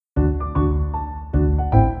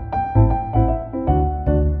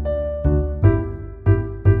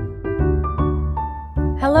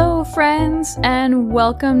friends, and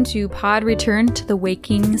welcome to Pod Return to the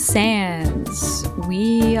Waking Sands.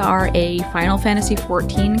 We are a Final Fantasy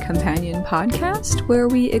XIV companion podcast where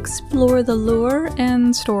we explore the lore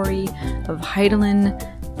and story of Hydaelyn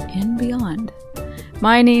and beyond.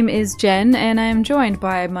 My name is Jen, and I am joined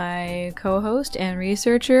by my co-host and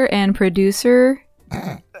researcher and producer.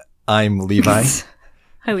 I'm Levi.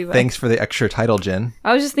 Hi, Levi. Thanks for the extra title, Jen.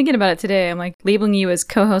 I was just thinking about it today. I'm like, labeling you as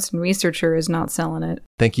co-host and researcher is not selling it.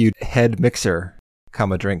 Thank you, head mixer,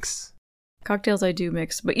 drinks. Cocktails I do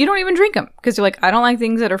mix, but you don't even drink them because you're like, I don't like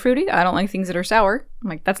things that are fruity. I don't like things that are sour. I'm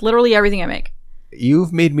like, that's literally everything I make.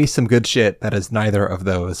 You've made me some good shit that is neither of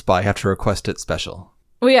those, but I have to request it special.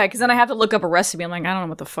 Well, yeah, because then I have to look up a recipe. I'm like, I don't know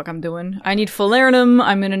what the fuck I'm doing. I need falernum.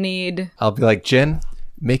 I'm going to need... I'll be like, Jen,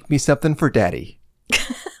 make me something for daddy.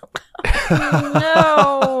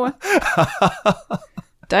 No.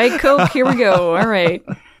 Diet Coke, here we go. All right.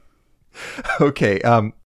 Okay,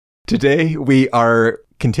 today we are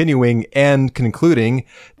continuing and concluding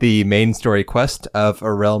the main story quest of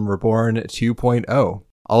A Realm Reborn 2.0,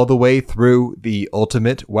 all the way through the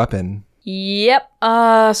ultimate weapon. Yep.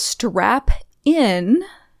 Strap in,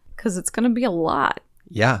 because it's going to be a lot.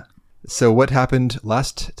 Yeah. So what happened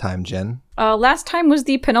last time, Jen? Last time was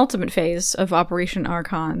the penultimate phase of Operation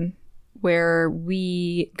Archon, where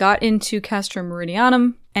we got into Castrum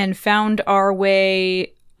Meridianum and found our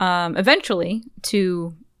way eventually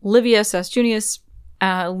to Livia Sastunius,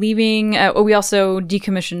 leaving. We also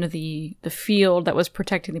decommissioned the field that was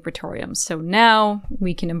protecting the Praetorium. So now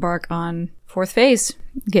we can embark on fourth phase,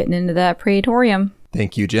 getting into that Praetorium.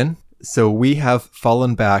 Thank you, Jen. So we have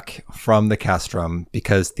fallen back from the Castrum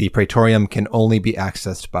because the Praetorium can only be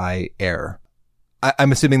accessed by air.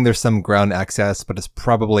 I'm assuming there's some ground access, but it's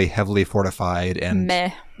probably heavily fortified and...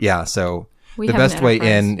 Meh. Yeah, so the best way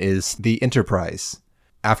in is the Enterprise.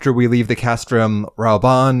 After we leave the Castrum,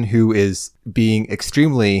 Raoban, who is being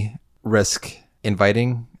extremely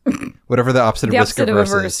risk-inviting, whatever the opposite of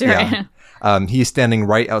risk-averse is. Right? Yeah. He's standing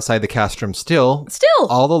right outside the Castrum still.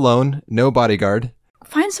 All alone, no bodyguard.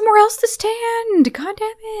 Find somewhere else to stand. God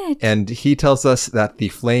damn it. And he tells us that the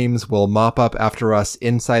flames will mop up after us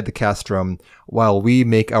inside the Castrum while we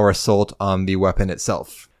make our assault on the weapon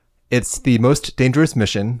itself. It's the most dangerous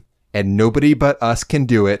mission, and nobody but us can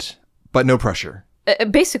do it, but no pressure.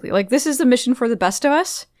 Basically, like, this is the mission for the best of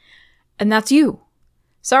us, and that's you.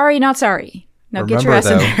 Sorry, not sorry. Now Remember, get your ass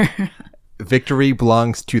in though, there. Victory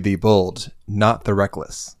belongs to the bold, not the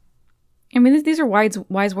reckless. I mean, these are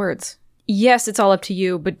wise words. Yes, it's all up to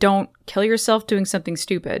you, but don't kill yourself doing something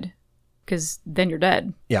stupid, because then you're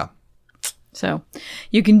dead. Yeah. So,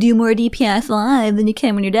 you can do more DPS live than you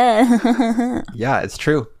can when you're dead. Yeah, it's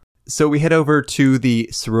true. So we head over to the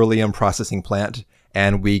Ceruleum processing plant,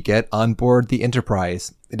 and we get on board the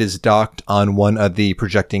Enterprise. It is docked on one of the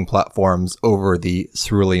projecting platforms over the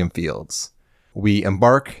Ceruleum fields. We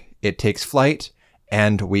embark, it takes flight,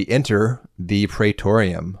 and we enter the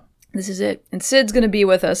Praetorium. This is it. And Cid's going to be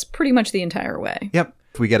with us pretty much the entire way. Yep.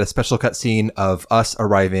 We get a special cutscene of us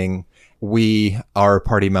arriving. We are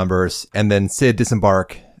party members. And then Cid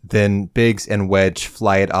disembark. Then Biggs and Wedge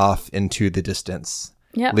fly it off into the distance.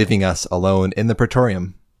 Yep. Leaving us alone in the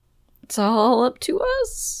Praetorium. It's all up to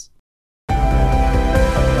us.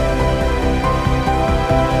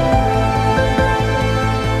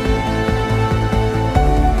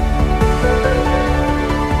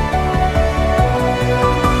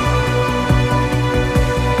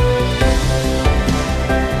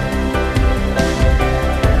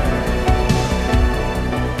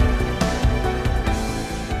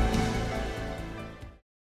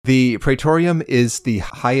 The Praetorium is the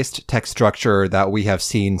highest tech structure that we have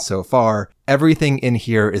seen so far. Everything in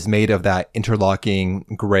here is made of that interlocking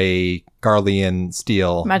gray Garlean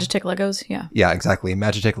steel. Magitech Legos, yeah. Yeah, exactly.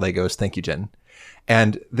 Magitech Legos. Thank you, Jen.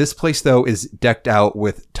 And this place, though, is decked out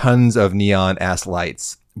with tons of neon-ass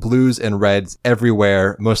lights. Blues and reds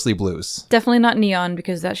everywhere, mostly blues. Definitely not neon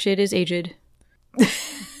because that shit is aged.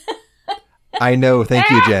 I know. Thank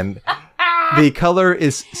you, Jen. The color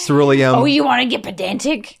is ceruleum. Oh, you want to get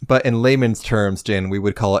pedantic? But in layman's terms, Jen, we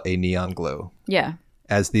would call it a neon glow. Yeah.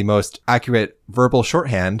 As the most accurate verbal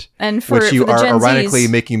shorthand, and which you are ironically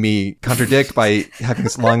making me contradict by having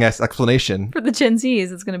this long-ass explanation. For the Gen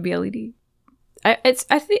Zs, it's going to be LED.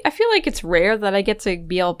 I feel like it's rare that I get to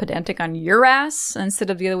be all pedantic on your ass instead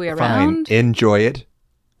of the other way around. Fine. Enjoy it.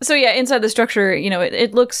 So yeah, inside the structure, you know,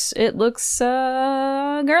 it looks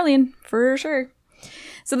Garlean for sure.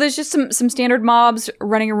 So there's just some standard mobs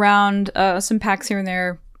running around, some packs here and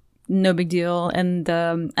there, no big deal. And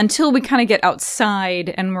until we kind of get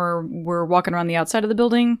outside and we're walking around the outside of the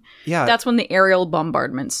building, that's when the aerial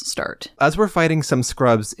bombardments start. As we're fighting some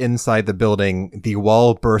scrubs inside the building, the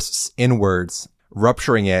wall bursts inwards.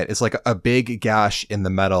 Rupturing it is like a big gash in the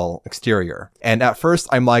metal exterior. And at first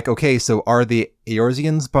I'm like, okay, so are the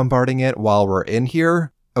Eorzeans bombarding it while we're in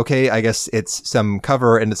here? Okay, I guess it's some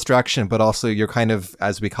cover and distraction, but also you're kind of,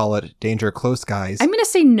 as we call it, danger close, guys. I'm going to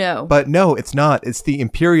say no. But no, it's not. It's the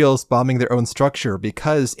Imperials bombing their own structure,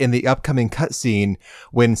 because in the upcoming cutscene,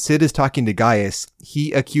 when Cid is talking to Gaius,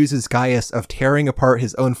 he accuses Gaius of tearing apart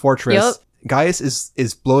his own fortress. Yep. Gaius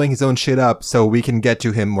is blowing his own shit up so we can get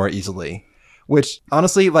to him more easily. Which,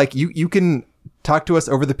 honestly, like, you can talk to us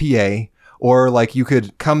over the PA, or, like, you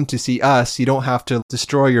could come to see us. You don't have to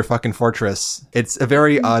destroy your fucking fortress. It's a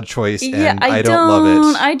very odd choice, and I don't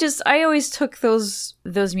love it. I always took those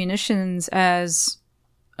munitions as,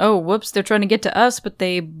 oh, whoops, they're trying to get to us, but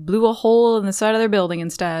they blew a hole in the side of their building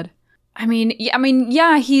instead.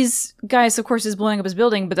 Gaius, of course, is blowing up his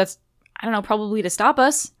building, but that's, I don't know, probably to stop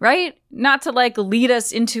us, right? Not to, like, lead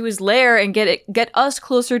us into his lair and get us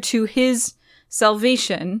closer to his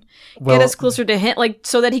salvation, get us closer to him, like,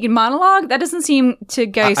 so that he can monologue. That doesn't seem to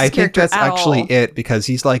Gaius' character at all. I think that's actually it, because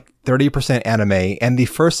he's like 30% anime, and the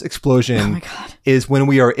first explosion is when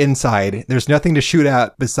we are inside. There's nothing to shoot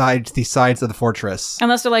at besides the sides of the fortress.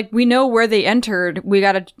 Unless they're like, we know where they entered,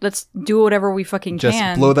 let's do whatever we fucking can.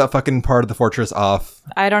 Just blow that fucking part of the fortress off.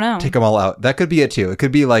 I don't know. Take them all out. That could be it too. It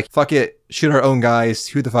could be like, fuck it, shoot our own guys,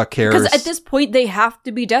 who the fuck cares? Because at this point, they have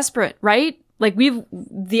to be desperate, right? Like,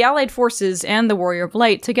 the Allied forces and the Warrior of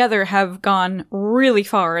Light together have gone really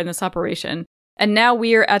far in this operation. And now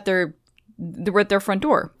we're at their front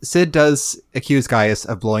door. Cid does accuse Gaius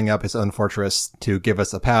of blowing up his own fortress to give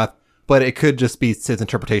us a path, but it could just be Cid's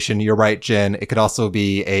interpretation. You're right, Jen. It could also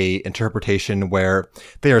be a interpretation where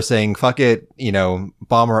they are saying, fuck it,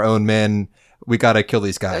 bomb our own men. We gotta kill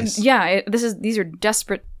these guys. These are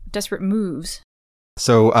desperate moves.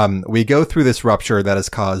 So we go through this rupture that is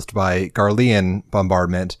caused by Garlean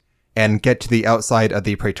bombardment and get to the outside of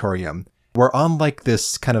the Praetorium. We're on like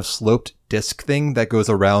this kind of sloped disc thing that goes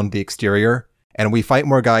around the exterior, and we fight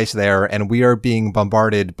more guys there, and we are being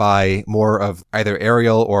bombarded by more of either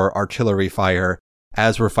aerial or artillery fire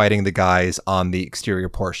as we're fighting the guys on the exterior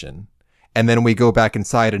portion. And then we go back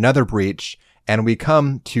inside another breach, and we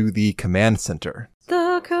come to the command center.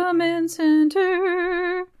 The command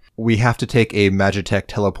center. We have to take a Magitech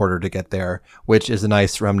teleporter to get there, which is a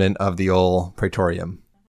nice remnant of the old Praetorium.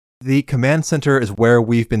 The command center is where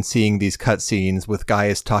we've been seeing these cutscenes with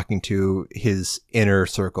Gaius talking to his inner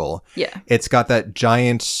circle. Yeah. It's got that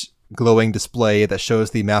giant glowing display that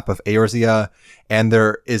shows the map of Eorzea, and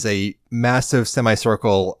there is a massive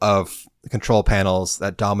semicircle of control panels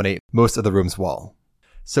that dominate most of the room's wall.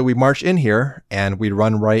 So we march in here, and we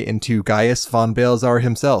run right into Gaius von Baelzar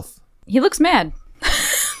himself. He looks mad.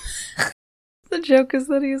 The joke is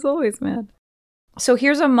that he's always mad. So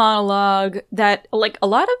here's a monologue that, like, a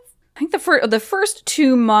lot of, I think the first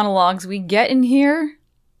two monologues we get in here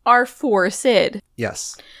are for Cid.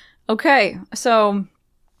 Yes. Okay, so,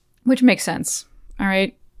 which makes sense. All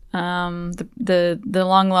right. The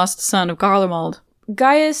long lost son of Garlemald.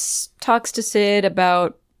 Gaius talks to Cid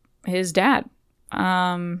about his dad.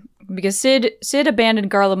 Because Cid abandoned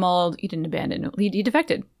Garlemald. He didn't abandon him. He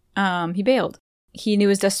defected. He bailed. He knew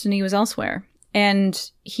his destiny was elsewhere. And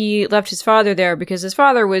he left his father there because his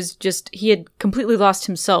father was he had completely lost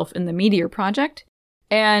himself in the Meteor Project.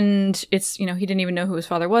 And it's, he didn't even know who his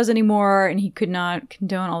father was anymore, and he could not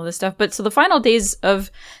condone all this stuff. But so the final days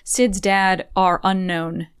of Cid's dad are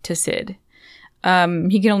unknown to Cid.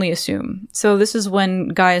 He can only assume. So this is when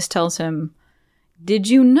Gaius tells him, did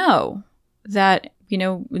you know that,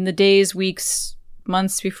 in the days, weeks,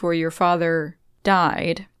 months before your father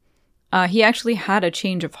died, he actually had a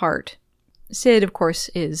change of heart? Cid, of course,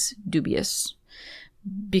 is dubious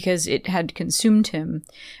because it had consumed him.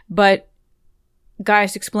 But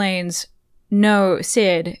Gaius explains, no,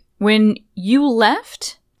 Cid, when you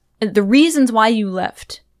left, the reasons why you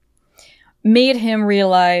left made him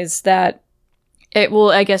realize that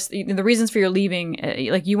I guess the reasons for your leaving,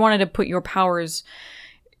 like you wanted to put your powers,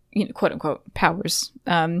 quote unquote powers,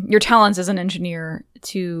 your talents as an engineer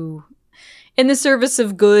in the service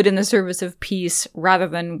of good, in the service of peace, rather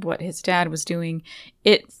than what his dad was doing.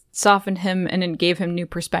 It softened him and it gave him new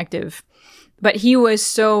perspective. But he was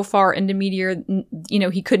so far into Meteor,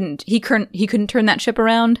 he couldn't turn that ship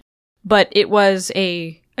around. But it was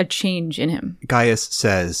a change in him. Gaius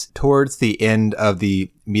says, towards the end of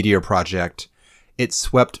the Meteor Project, it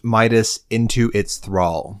swept Midas into its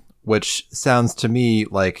thrall, which sounds to me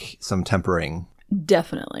like some tempering.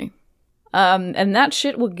 Definitely. And that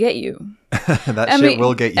shit will get you. That shit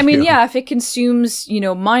will get you. I mean, yeah, if it consumes,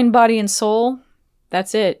 mind, body, and soul,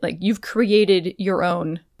 that's it. Like, you've created your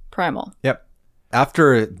own primal. Yep.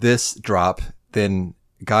 After this drop, then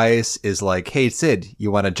Gaius is like, hey, Sid,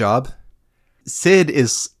 you want a job? Sid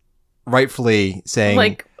is rightfully saying,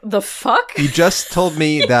 like, the fuck? You just told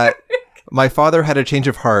me that my father had a change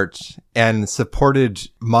of heart and supported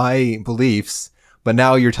my beliefs, but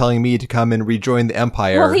now you're telling me to come and rejoin the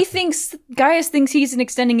Empire. Well, Gaius thinks he's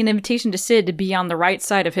extending an invitation to Sid to be on the right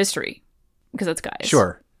side of history. Because that's Gaius.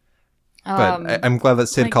 Sure. But I'm glad that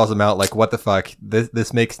Sid calls him out, like, what the fuck?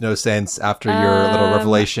 This makes no sense after your little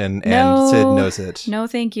revelation, and Sid knows it. No,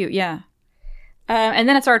 thank you. Yeah. And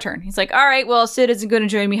then it's our turn. He's like, all right, well, Sid isn't going to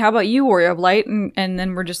join me. How about you, Warrior of Light? And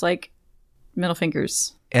then we're just like, middle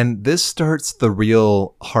fingers. And this starts the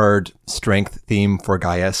real hard strength theme for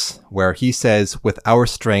Gaius, where he says, with our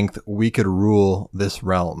strength, we could rule this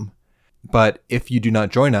realm. But if you do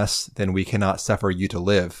not join us, then we cannot suffer you to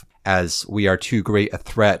live, as we are too great a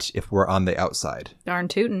threat if we're on the outside. Darn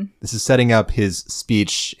tootin'. This is setting up his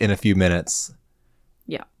speech in a few minutes.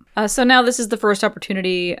 Yeah. So now this is the first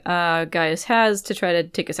opportunity Gaius has to try to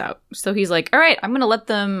take us out. So he's like, all right, I'm going to let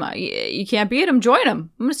them, you can't beat them, join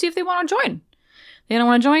them. I'm going to see if they want to join. They don't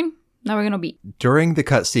want to join? Now we're going to beat. During the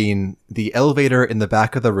cutscene, the elevator in the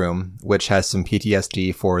back of the room, which has some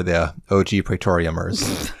PTSD for the OG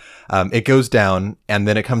Praetoriumers, it goes down, and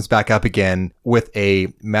then it comes back up again with a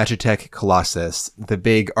Magitech Colossus, the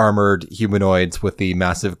big armored humanoids with the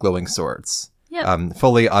massive glowing swords. Yep.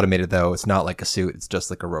 Fully automated, though. It's not like a suit. It's just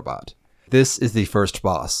like a robot. This is the first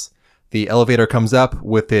boss. The elevator comes up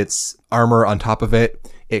with its armor on top of it.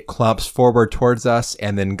 It clomps forward towards us,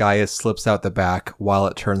 and then Gaius slips out the back while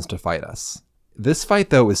it turns to fight us. This fight,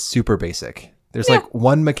 though, is super basic. There's like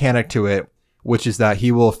one mechanic to it, which is that he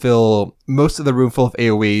will fill most of the room full of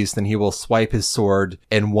AoEs, then he will swipe his sword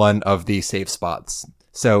in one of the safe spots.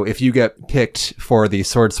 So if you get picked for the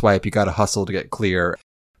sword swipe, you gotta hustle to get clear.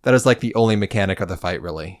 That is like the only mechanic of the fight,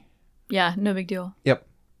 really. Yeah, no big deal. Yep.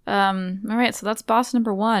 All right, so that's boss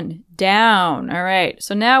number 1. Down. All right,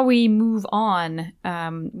 so now we move on.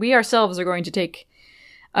 We ourselves are going to take...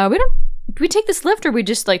 do we take this lift or we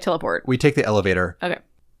just, like, teleport? We take the elevator. Okay.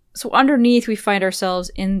 So underneath, we find ourselves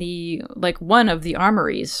in the, like, one of the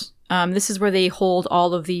armories. This is where they hold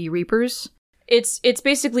all of the Reapers. It's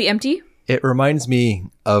basically empty. It reminds me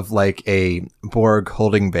of, like, a Borg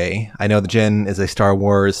holding bay. I know that Jen is a Star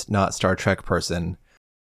Wars, not Star Trek person.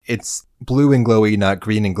 It's blue and glowy, not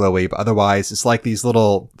green and glowy, but otherwise it's like these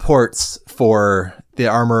little ports for the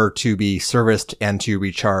armor to be serviced and to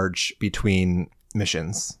recharge between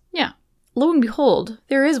missions. Yeah. Lo and behold,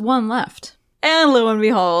 there is one left. And lo and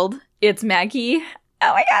behold, it's Maggie.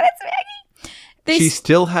 Oh my god, it's Maggie! She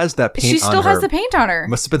still has that paint on her. She still has the paint on her.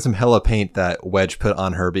 Must have been some hella paint that Wedge put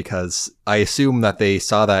on her, because I assume that they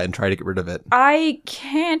saw that and tried to get rid of it. I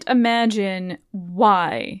can't imagine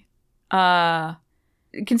why,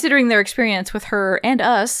 considering their experience with her and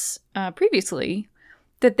us previously,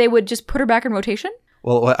 that they would just put her back in rotation.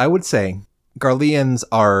 Well, what I would say, Garleans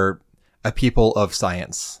are a people of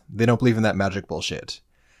science. They don't believe in that magic bullshit.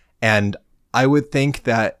 And I would think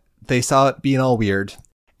that they saw it being all weird,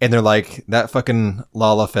 and they're like, that fucking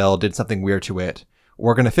Lalafell did something weird to it.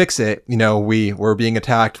 We're going to fix it. We're being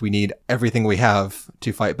attacked. We need everything we have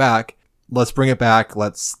to fight back. Let's bring it back.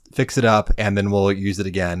 Let's fix it up, and then we'll use it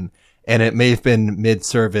again. And it may have been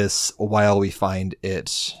mid-service while we find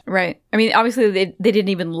it. Right. I mean, obviously, they didn't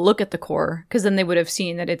even look at the core, because then they would have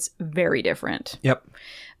seen that it's very different. Yep.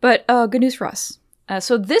 But good news for us.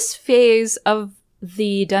 So this phase of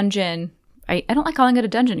the dungeon, I don't like calling it a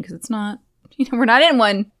dungeon, because it's not. We're not in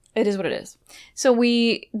one. It is what it is. So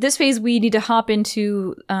this phase, we need to hop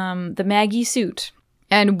into the Maggie suit,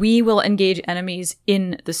 and we will engage enemies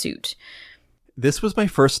in the suit. This was my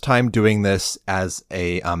first time doing this as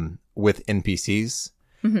a with NPCs,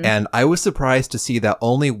 and I was surprised to see that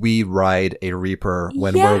only we ride a Reaper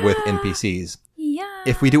when we're with NPCs. Yeah.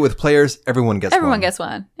 If we do it with players, everyone gets one. Everyone gets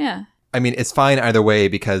one. Yeah. I mean, it's fine either way,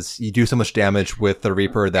 because you do so much damage with the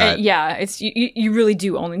Reaper that... yeah, it's you really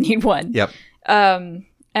do only need one. Yep.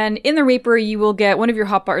 And in the Reaper, you will get one of your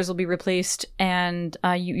hotbars will be replaced, and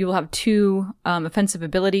you will have 2 offensive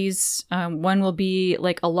abilities. One will be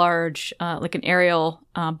like a large, like an aerial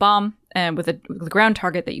bomb, and with a ground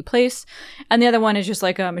target that you place, and the other one is just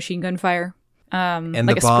like a machine gun fire. And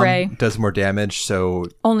like the a bomb spray. does more damage, so...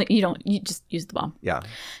 You just use the bomb. Yeah.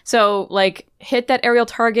 So, like, hit that aerial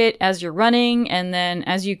target as you're running, and then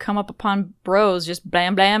as you come up upon bros, just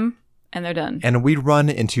blam blam, And they're done. And we run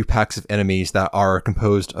into packs of enemies that are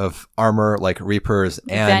composed of armor, like Reapers,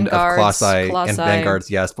 and of Colossi and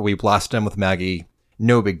Vanguards, yes. But we blast them with Maggie.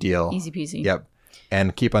 No big deal. Easy peasy. Yep.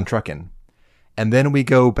 And keep on trucking. And then we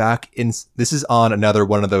go back in. This is on another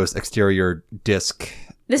one of those exterior disc.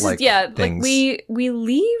 This is, yeah, things. Like we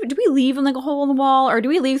leave. Do we leave in like a hole in the wall, or do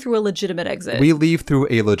we leave through a legitimate exit? We leave through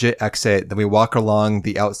a legit exit. Then we walk along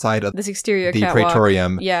the outside of this exterior the catwalk.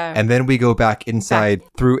 Praetorium. Yeah. And then we go back inside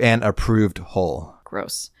through an approved hole.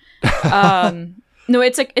 Gross. No,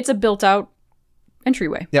 it's a built out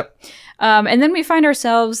entryway. Yep. And then we find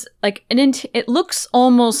ourselves like it looks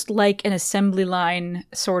almost like an assembly line,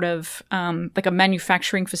 sort of like a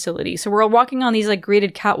manufacturing facility. So we're walking on these like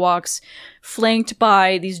graded catwalks flanked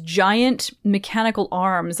by these giant mechanical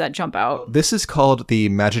arms that jump out. This is called the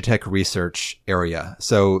Magitech Research Area.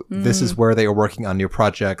 So this is where they are working on new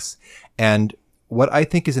projects. And what I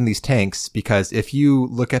think is in these tanks, because if you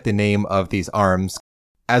look at the name of these arms,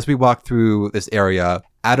 as we walk through this area,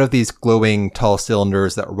 out of these glowing tall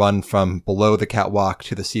cylinders that run from below the catwalk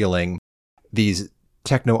to the ceiling, these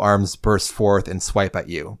techno arms burst forth and swipe at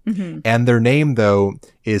you. Mm-hmm. And their name, though,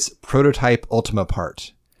 is Prototype Ultima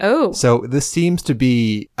Part. Oh. So this seems to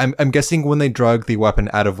be, I'm guessing when they drug the weapon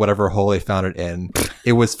out of whatever hole they found it in,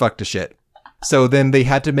 it was fucked to shit. So then they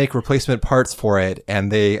had to make replacement parts for it,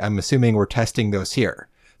 and I'm assuming we're testing those here.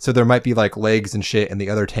 So there might be like legs and shit in the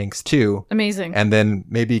other tanks too. Amazing. And then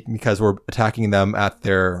maybe because we're attacking them at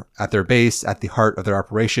their base, at the heart of their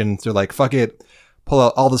operations, they're like, fuck it, pull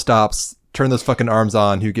out all the stops, turn those fucking arms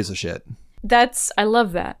on, who gives a shit? I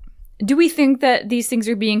love that. Do we think that these things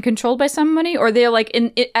are being controlled by somebody, or they're like,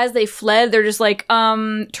 as they fled, they're just like,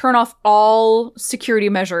 turn off all security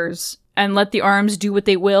measures and let the arms do what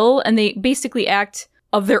they will, and they basically act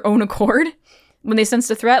of their own accord when they sense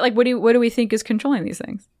a threat? Like, what do we think is controlling these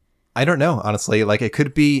things? I don't know, honestly. Like, it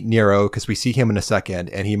could be Nero, because we see him in a second,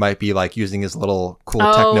 and he might be like using his little cool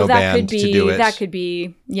techno band to do it. That could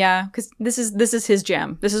be, yeah, because this is his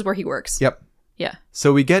jam. This is where he works. Yep. Yeah.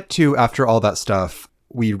 So we get to, after all that stuff,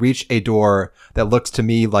 we reach a door that looks to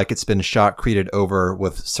me like it's been shotcreted over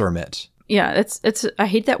with Cermet. Yeah, it's. I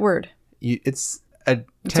hate that word. It's a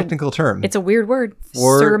technical term. It's a weird word.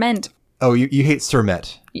 Cermet. Oh, you hate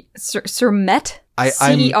Cermet. Cermet?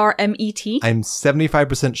 C-E-R-M-E-T? I'm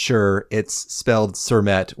 75% sure it's spelled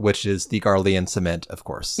Cermet, which is the Garlean cement, of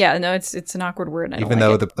course. Yeah, no, it's an awkward word. Even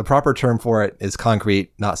though the proper term for it is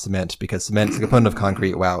concrete, not cement, because cement is a component of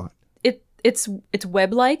concrete. Wow. It's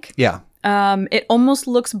web-like. Yeah. It almost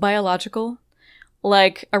looks biological,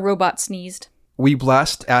 like a robot sneezed. We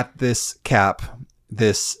blast at this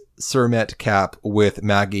Cermet cap with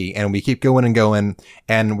Maggie, and we keep going and going,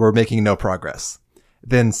 and we're making no progress.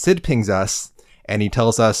 Then Sid pings us, and he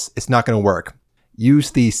tells us it's not going to work.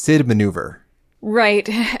 Use the Sid maneuver. Right.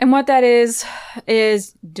 And what that is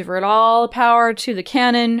divert all the power to the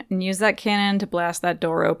cannon and use that cannon to blast that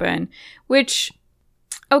door open, which,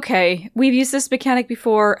 okay, we've used this mechanic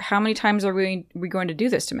before. How many times are we going to do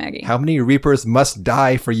this to Maggie? How many Reapers must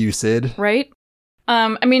die for you, Sid? Right?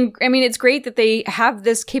 I mean, it's great that they have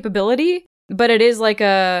this capability, but it is like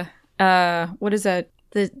what is that?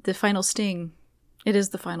 The final sting. It is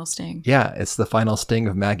the final sting. Yeah, it's the final sting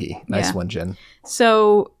of Maggie. Nice one, Jen.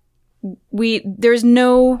 So there's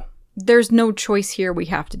no choice here. We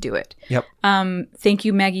have to do it. Yep. Thank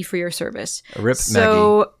you, Maggie, for your service. Rip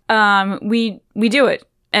so, Maggie. We do it.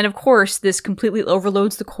 And of course, this completely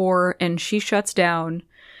overloads the core and she shuts down.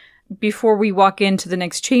 Before we walk into the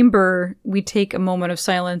next chamber, we take a moment of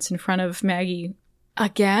silence in front of Maggie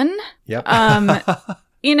again. Yep.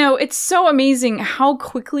 It's so amazing how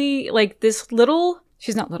quickly, like, this little,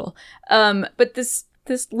 she's not little, but this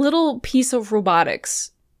little piece of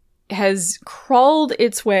robotics has crawled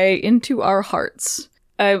its way into our hearts.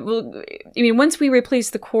 Once we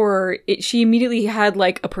replaced the core, she immediately had,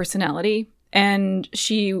 like, a personality, and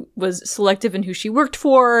she was selective in who she worked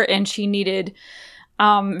for, and she needed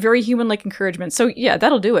very human-like encouragement. So, yeah,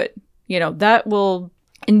 that'll do it. That will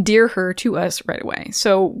endear her to us right away.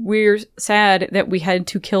 So we're sad that we had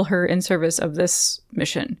to kill her in service of this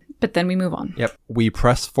mission. But then we move on. Yep. We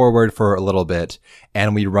press forward for a little bit,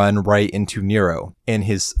 and we run right into Nero in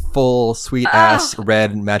his full sweet-ass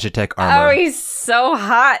red Magitech armor. Oh, he's so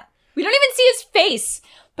hot. We don't even see his face,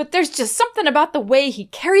 but there's just something about the way he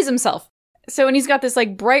carries himself. So, and he's got this,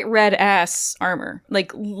 like, bright red ass armor,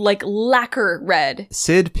 like lacquer red.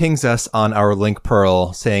 Sid pings us on our link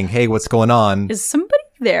pearl saying, hey, what's going on? Is somebody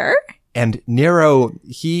there? And Nero,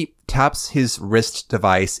 he taps his wrist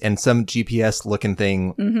device and some GPS looking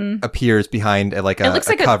thing appears behind it looks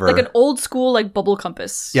like a cover. Like an old school like bubble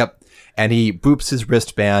compass. Yep. And he boops his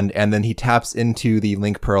wristband and then he taps into the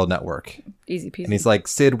Link Pearl network. Easy peasy. And he's like,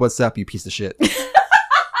 Sid, what's up, you piece of shit?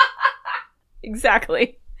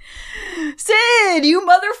 Exactly. Sid, you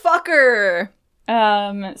motherfucker.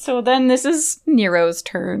 So then this is Nero's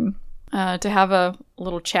turn to have a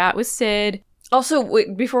little chat with Sid. Also,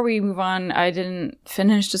 before we move on, I didn't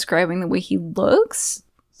finish describing the way he looks.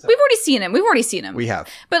 So, we've already seen him. We have.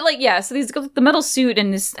 But so he's got the metal suit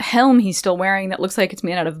and this helm he's still wearing that looks like it's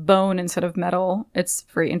made out of bone instead of metal. It's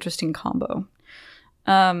a very interesting combo.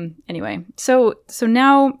 Anyway, so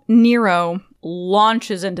now Nero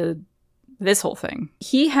launches into this whole thing.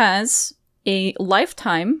 He has a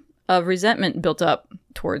lifetime of resentment built up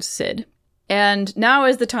towards Sid. And now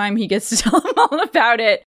is the time he gets to tell him all about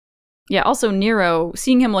it. Yeah, also Nero,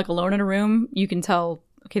 seeing him alone in a room, you can tell,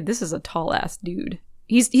 okay, this is a tall-ass dude.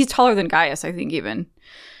 He's taller than Gaius, I think, even.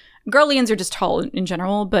 Garleans are just tall in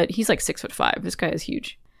general, but he's 6'5". This guy is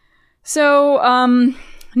huge. So,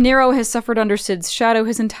 Nero has suffered under Sid's shadow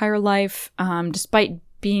his entire life, despite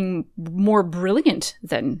being more brilliant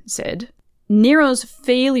than Sid. Nero's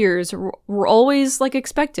failures were always,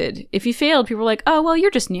 expected. If he failed, people were like, oh, well,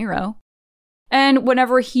 you're just Nero. And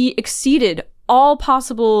whenever he exceeded all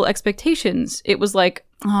possible expectations, it was like,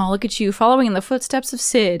 oh, look at you, following in the footsteps of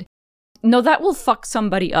Sid. No, that will fuck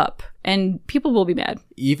somebody up, and people will be mad.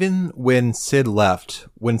 Even when Sid left,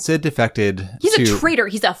 when Sid defected... He's a traitor.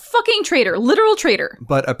 He's a fucking traitor. Literal traitor.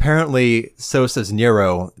 But apparently, so says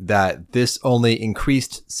Nero, that this only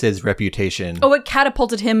increased Sid's reputation. Oh, it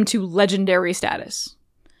catapulted him to legendary status.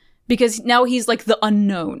 Because now he's the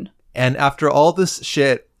unknown. And after all this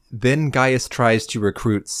shit, then Gaius tries to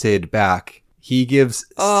recruit Sid back. He gives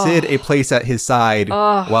Sid a place at his side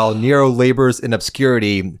while Nero labors in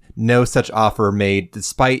obscurity. No such offer made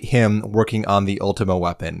despite him working on the Ultima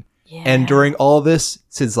weapon. Yeah. And during all this,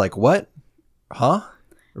 Sid's like, what? Huh?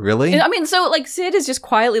 Really? I mean, so Sid is just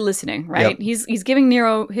quietly listening, right? Yep. He's giving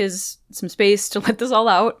Nero some space to let this all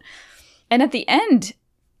out. And at the end,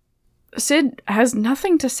 Sid has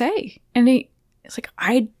nothing to say. And it's like,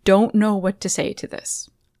 I don't know what to say to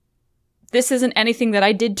this. This isn't anything that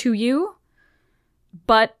I did to you.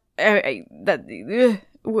 But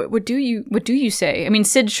what do you say? I mean,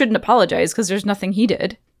 Sid shouldn't apologize because there's nothing he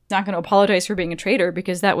did. He's not going to apologize for being a traitor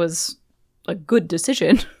because that was a good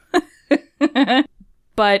decision.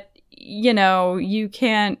 But he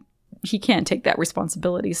can't take that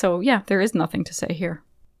responsibility. So yeah, there is nothing to say here.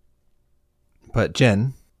 But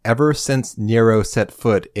Jen, ever since Nero set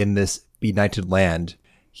foot in this benighted land,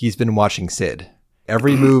 he's been watching Sid.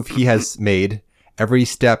 Every move he has made, every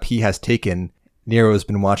step he has taken, Nero's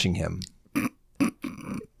been watching him.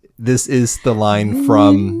 This is the line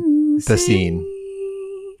from the scene.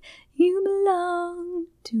 You belong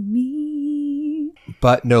to me.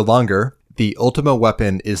 But no longer. The Ultima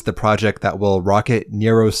weapon is the project that will rocket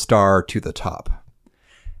Nero's star to the top.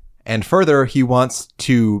 And further, he wants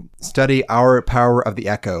to study our power of the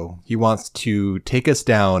Echo. He wants to take us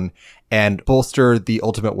down and bolster the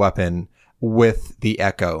ultimate weapon with the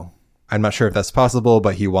Echo. I'm not sure if that's possible,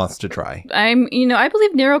 but he wants to try. I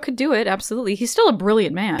believe Nero could do it. Absolutely. He's still a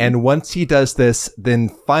brilliant man. And once he does this, then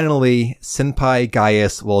finally Senpai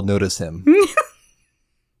Gaius will notice him.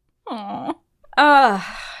 Aww.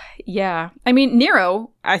 Yeah. I mean,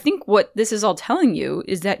 Nero, I think what this is all telling you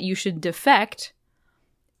is that you should defect,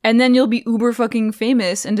 and then you'll be uber fucking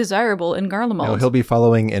famous and desirable in Garlemald. No, he'll be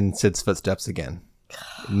following in Sid's footsteps again.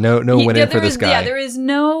 No winning for this guy. Yeah, there is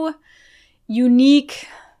no unique...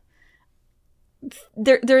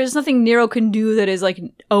 There is nothing Nero can do that is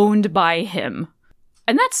owned by him,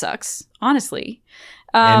 and that sucks, honestly.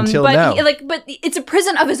 Until now, but it's a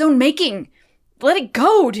prison of his own making. Let it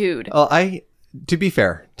go, dude. Well, to be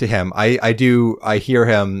fair to him, I hear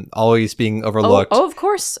him always being overlooked. Oh, of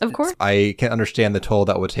course. I can understand the toll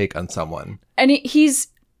that would take on someone. And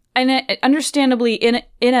understandably in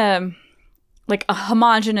a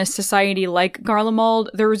homogenous society like Garlemald,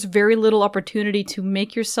 there was very little opportunity to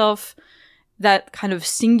make yourself that kind of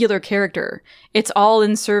singular character. It's all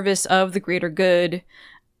in service of the greater good.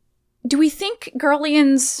 Do we think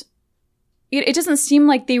Garleans... It doesn't seem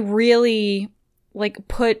like they really,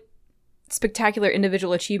 put spectacular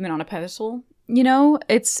individual achievement on a pedestal.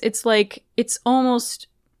 It's almost...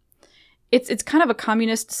 It's kind of a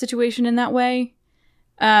communist situation in that way.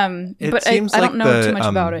 But I don't know too much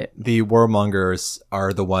about it. The warmongers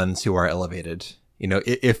are the ones who are elevated.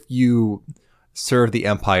 If you... serve the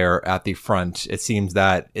Empire at the front, it seems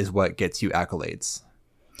that is what gets you accolades.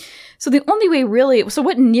 So the only way really, so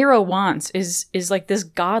what Nero wants is like this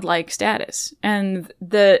godlike status, and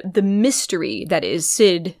the mystery that is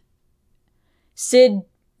Cid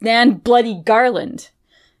and Bloody Garland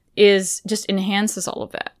is just enhances all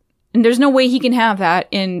of that. And there's no way he can have that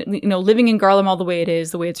in, living in Garlemald the way it is,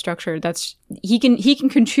 the way it's structured. That's, he can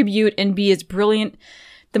contribute and be as brilliant,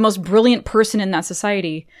 the most brilliant person in that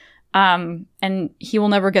society. And he will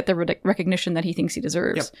never get the recognition that he thinks he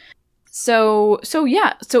deserves. Yep. So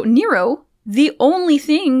Nero, the only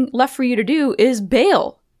thing left for you to do is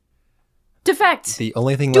bail. Defect. The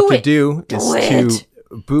only thing left to do is to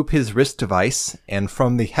boop his wrist device, and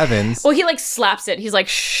from the heavens... Well, he slaps it. He's like,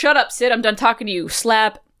 shut up, Cid, I'm done talking to you.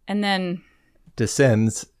 Slap. And then...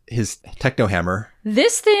 descends his techno hammer.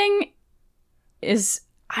 This thing is...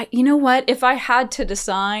 you know what? If I had to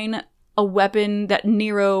design a weapon that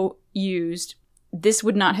Nero used, this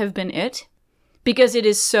would not have been it. Because it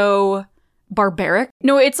is so barbaric.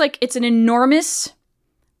 No, it's an enormous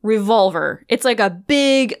revolver. It's like a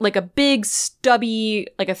big stubby,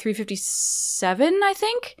 like a 357, I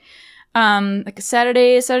think. Like a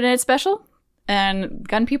Saturday Night Special. And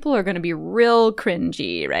gun people are going to be real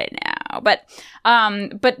cringy right now. But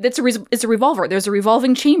it's a revolver. There's a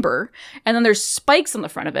revolving chamber, and then there's spikes on the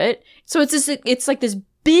front of it. So it's like this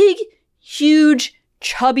big, huge,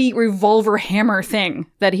 chubby revolver hammer thing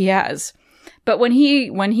that he has. But when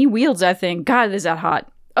he wields that thing, God, is that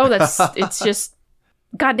hot. Oh, it's just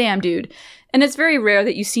goddamn, dude. And it's very rare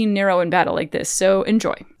that you see Nero in battle like this, so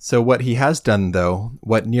enjoy. So what he has done, though,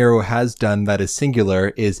 what Nero has done that is singular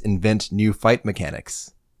is invent new fight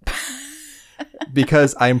mechanics.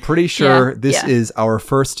 Because I'm pretty sure this is our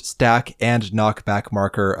first stack and knockback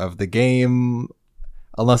marker of the game,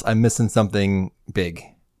 unless I'm missing something big.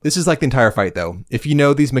 This is like the entire fight, though. If you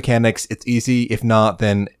know these mechanics, it's easy. If not,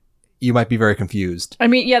 then you might be very confused. I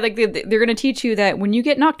mean, yeah, like they're going to teach you that when you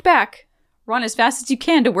get knocked back, run as fast as you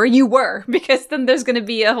can to where you were, because then there's going to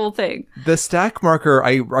be a whole thing. The stack marker,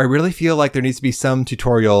 I really feel like there needs to be some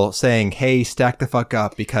tutorial saying, hey, stack the fuck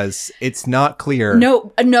up, because it's not clear.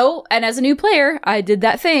 No. And as a new player, I did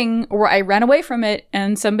that thing where I ran away from it,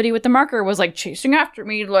 and somebody with the marker was like chasing after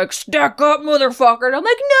me, like, stack up, motherfucker. And I'm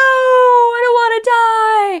like, no, I don't want to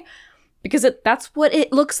die. Because that's what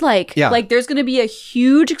it looks like. Yeah. Like there's going to be a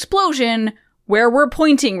huge explosion where we're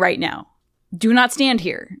pointing right now. Do not stand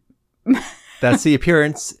here. That's the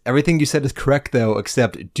appearance. Everything you said is correct, though,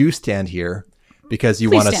 except do stand here, because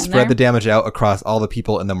you want to spread the damage out across all the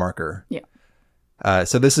people in the marker. Yeah.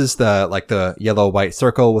 So this is the yellow-white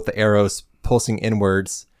circle with the arrows pulsing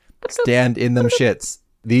inwards. Stand in them shits.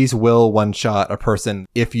 These will one-shot a person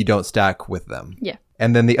if you don't stack with them. Yeah.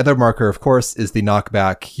 And then the other marker, of course, is the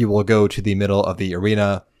knockback. He will go to the middle of the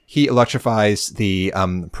arena. He electrifies the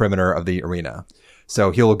perimeter of the arena. So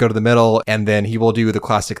he'll go to the middle, and then he will do the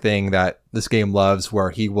classic thing that this game loves, where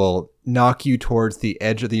he will knock you towards the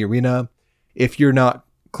edge of the arena. If you're not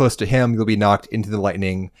close to him, you'll be knocked into the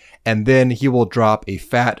lightning, and then he will drop a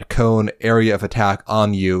fat cone area of attack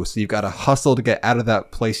on you. So you've got to hustle to get out of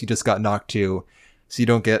that place you just got knocked to, so you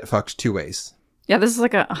don't get fucked two ways. Yeah, this is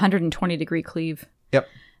like a 120 degree cleave. Yep.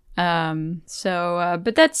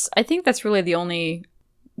 But I think that's really the only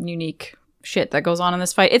unique shit that goes on in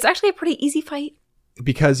this fight. It's actually a pretty easy fight.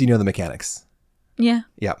 Because you know the mechanics. Yeah.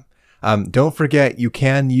 Yeah. Don't forget, you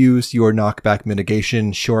can use your knockback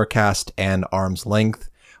mitigation, Shorecast, and Arm's Length,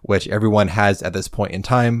 which everyone has at this point in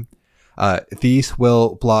time. These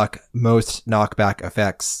will block most knockback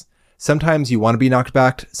effects. Sometimes you want to be knocked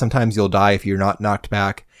back. Sometimes you'll die if you're not knocked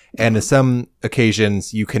back. And in some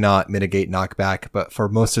occasions, you cannot mitigate knockback, but for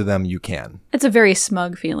most of them, you can. It's a very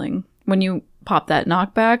smug feeling when you pop that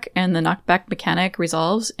knockback and the knockback mechanic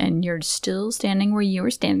resolves and you're still standing where you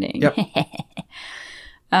were standing. Yep.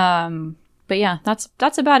 But yeah,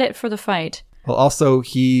 that's about it for the fight. Well, also,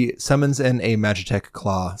 he summons in a Magitech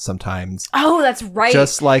Claw sometimes. Oh, that's right.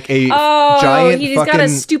 Just like a giant he's fucking... got a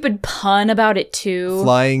stupid pun about it, too.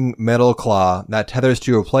 Flying metal claw that tethers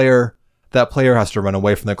to a player. That player has to run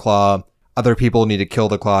away from the claw. Other people need to kill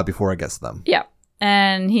the claw before it gets them. Yeah.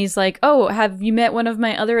 And he's like, oh, have you met one of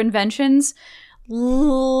my other inventions? He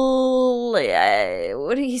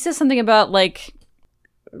says something about, like,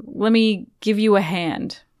 let me give you a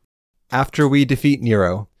hand. After we defeat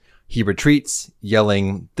Nero, he retreats,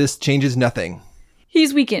 yelling, "This changes nothing."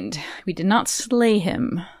 He's weakened. We did not slay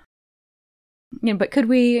him. Yeah, but could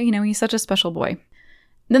we? He's such a special boy.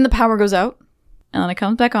 Then the power goes out, and then it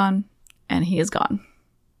comes back on, and he is gone.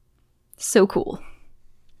 So cool.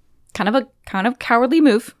 Kind of cowardly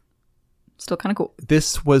move. Still kind of cool.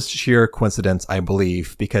 This was sheer coincidence, I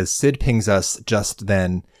believe, because Cid pings us just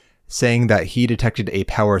then, saying that he detected a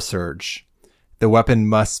power surge. the weapon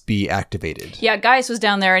must be activated. Yeah, Gaius was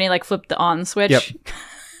down there and he like flipped the on switch. Yep.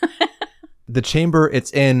 The chamber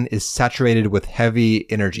it's in is saturated with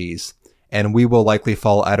heavy energies, and we will likely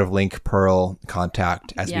fall out of Link Pearl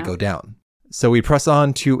contact as we go down. So we press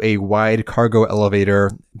on to a wide cargo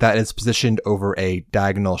elevator that is positioned over a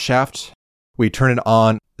diagonal shaft. We turn it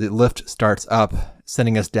on, the lift starts up,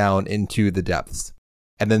 sending us down into the depths.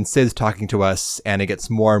 And then Sid's talking to us, and it gets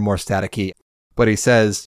more and more staticky. But he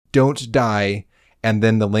says, "Don't die," and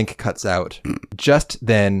then the link cuts out. Just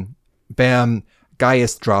then, bam,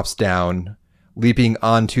 Gaius drops down, leaping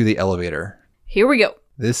onto the elevator. Here we go.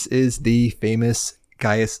 This is the famous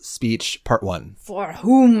Gaius speech, part 1. For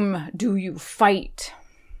whom do you fight?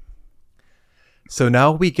 So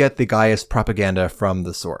now we get the Gaius propaganda from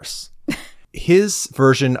the source. His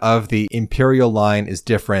version of the Imperial line is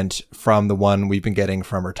different from the one we've been getting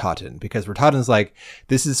from Rattatan, because Rattatan's like,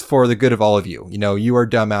 this is for the good of all of you. You know, you are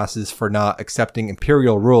dumbasses for not accepting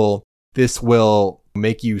Imperial rule. This will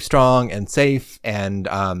make you strong and safe, and,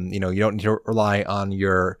 you know, you don't need to rely on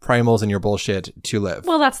your primals and your bullshit to live.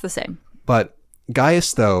 Well, that's the same. But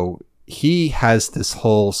Gaius, though, he has this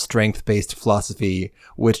whole strength-based philosophy,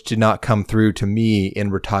 which did not come through to me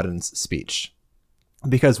in Rattatan's speech.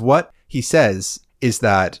 Because what he says is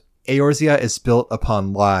that Eorzea is built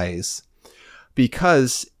upon lies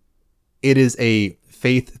because it is a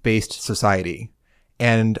faith-based society.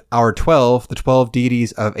 And the 12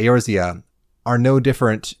 deities of Eorzea, are no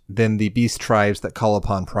different than the beast tribes that call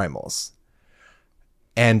upon primals.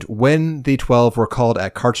 And when the 12 were called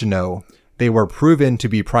at Carchino, they were proven to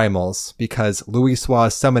be primals because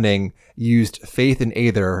Louisoix's summoning used faith in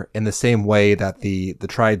Aether in the same way that the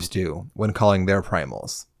tribes do when calling their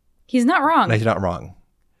primals. He's not wrong. No, he's not wrong.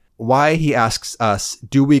 Why, he asks us,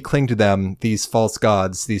 do we cling to them, these false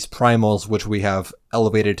gods, these primals which we have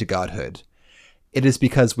elevated to godhood? It is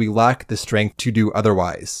because we lack the strength to do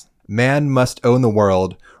otherwise. Man must own the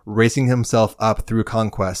world, raising himself up through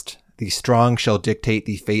conquest. The strong shall dictate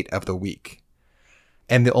the fate of the weak.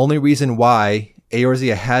 And the only reason why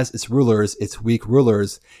Eorzea has its rulers, its weak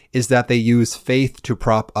rulers, is that they use faith to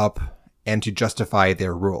prop up and to justify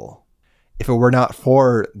their rule. If it were not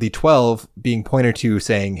for the 12 being pointed to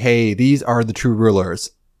saying, hey, these are the true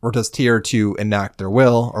rulers, or just here to enact their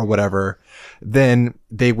will or whatever, then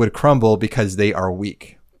they would crumble because they are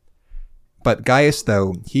weak. But Gaius,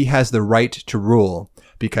 though, he has the right to rule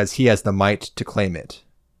because he has the might to claim it.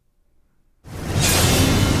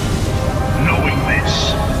 Knowing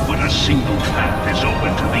this, when a single path is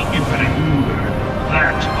open to the infinite ruler,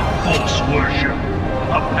 that of false worship,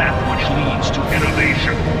 a path which leads to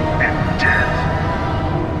innovation and death.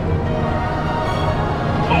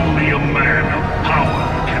 Only a man of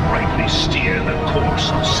power can rightly steer the course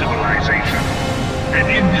of civilization. And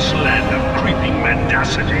in this land of creeping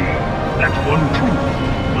mendacity, that one truth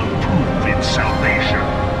will prove its salvation.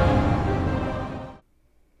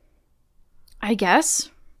 I guess.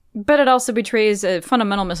 But it also betrays a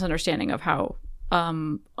fundamental misunderstanding of how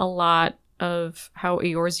a lot of how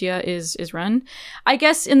Eorzea is run. I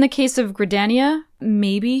guess in the case of Gridania,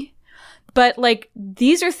 maybe. But, like,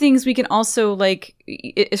 these are things we can also, like,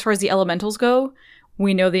 as far as the elementals go,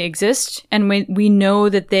 we know they exist. And we know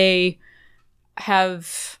that they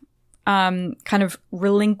have kind of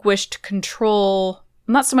relinquished control.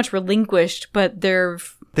 Not so much relinquished, but they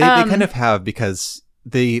kind of have, because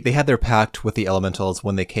they had their pact with the elementals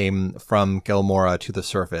when they came from Gelmora to the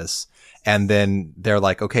surface. And then they're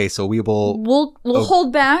like, okay, so we'll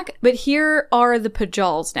hold back, but here are the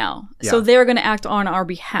Pajals now. Yeah. So they're going to act on our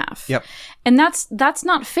behalf. Yep. And that's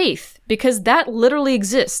not faith, because that literally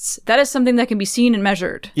exists. That is something that can be seen and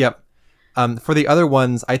measured. Yep. For the other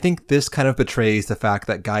ones, I think this kind of betrays the fact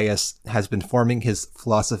that Gaius has been forming his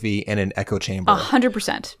philosophy in an echo chamber.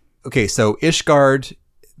 100%. Okay, so Ishgard,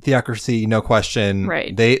 theocracy, no question.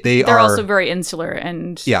 Right. They're are also very insular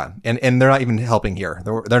and yeah, and they're not even helping here.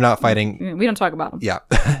 They're not fighting. We don't talk about them. Yeah,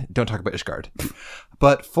 don't talk about Ishgard.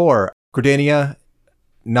 But for Gridania,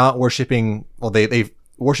 not worshipping. Well, they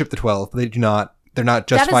worship the 12, but they do not. They're not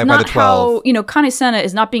justified by the 12. That is not how, Connie Senna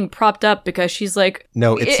is not being propped up because she's like...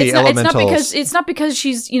 No, it's the elementals. It's not because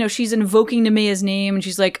she's, she's invoking Nemea's name and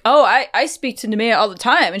she's like, oh, I speak to Nemea all the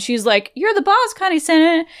time. And she's like, you're the boss, Connie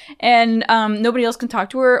Senna. And nobody else can talk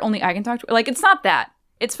to her. Only I can talk to her. Like, it's not that.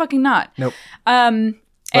 It's fucking not. Nope. And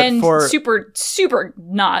super, super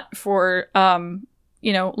not for,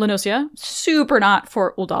 Lenosia. Super not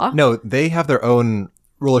for Ul'dah. No, they have their own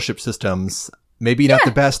rulership systems. Maybe not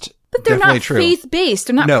the best. But they're Definitely not true. faith-based.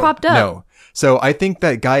 They're not propped up. No. So I think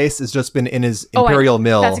that Gaius has just been in his Imperial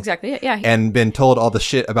mill. That's exactly it. Yeah. And been told all the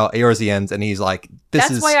shit about Eorzeans, and he's like,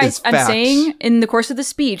 That's why I'm saying in the course of the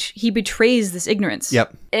speech, he betrays this ignorance.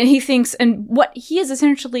 Yep. And he thinks, and what he is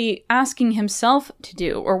essentially asking himself to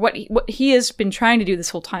do, or what he has been trying to do this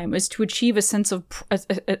whole time, is to achieve a sense of,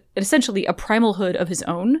 essentially a primalhood of his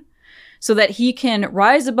own, so that he can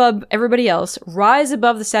rise above everybody else, rise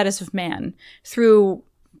above the status of man through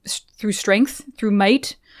strength, through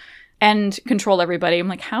might, and control everybody. I'm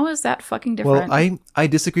like, how is that fucking different? Well, I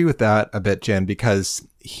disagree with that a bit, Jen, because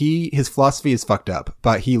his philosophy is fucked up,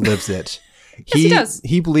 but he lives it. Yes, he does.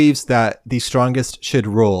 He believes that the strongest should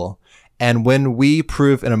rule. And when we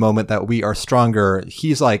prove in a moment that we are stronger,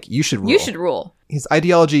 he's like, you should rule. You should rule. His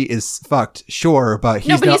ideology is fucked, sure, but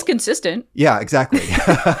he's consistent. Yeah, exactly.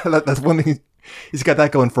 That's one thing. He's got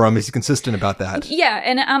that going for him. He's consistent about that. Yeah,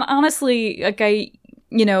 and honestly, like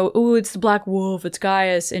it's the Black Wolf, it's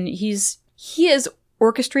Gaius, and he has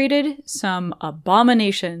orchestrated some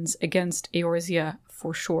abominations against Eorzea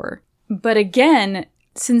for sure. But again,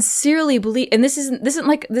 sincerely believe, and this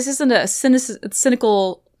isn't a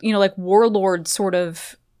cynical, like warlord sort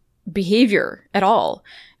of behavior at all.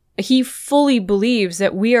 He fully believes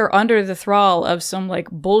that we are under the thrall of some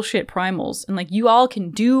like bullshit primals, and like, you all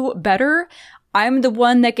can do better. I'm the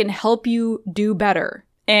one that can help you do better.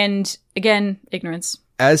 And again, ignorance.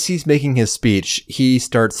 As he's making his speech, he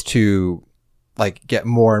starts to like get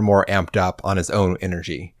more and more amped up on his own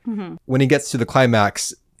energy. Mm-hmm. When he gets to the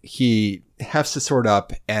climax, he hefts his sword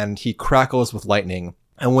up and he crackles with lightning.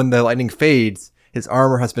 And when the lightning fades, his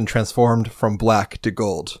armor has been transformed from black to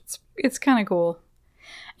gold. It's kind of cool.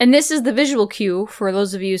 And this is the visual cue for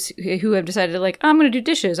those of you who have decided, like, I'm going to do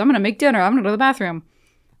dishes, I'm going to make dinner, I'm going to go to the bathroom.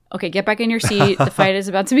 Okay, get back in your seat. The fight is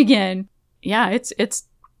about to begin. Yeah,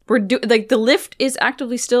 the lift is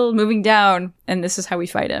actively still moving down, and this is how we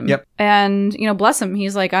fight him. Yep. And bless him.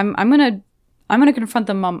 He's like, I'm gonna confront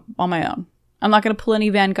them on my own. I'm not gonna pull any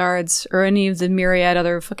vanguards or any of the myriad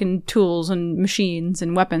other fucking tools and machines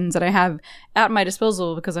and weapons that I have at my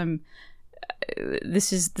disposal, because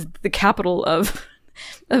this is the capital of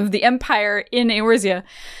the empire in Eorzea.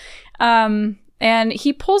 And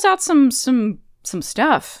he pulls out some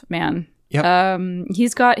stuff, man. Yep.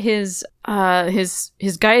 He's got his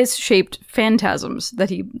Gaius-shaped phantasms that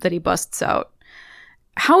he busts out.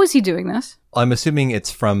 How is he doing this? I'm assuming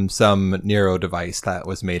it's from some Nero device that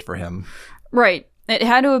was made for him. Right. It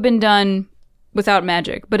had to have been done without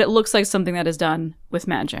magic, but it looks like something that is done with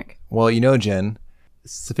magic. Well, Jen,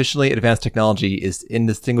 sufficiently advanced technology is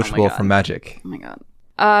indistinguishable from magic. Oh my god.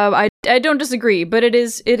 I don't disagree, but it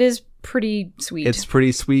is pretty sweet. It's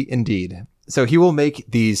pretty sweet indeed. So he will make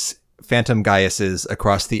these phantom Gaiuses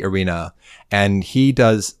across the arena, and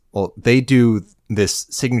they do this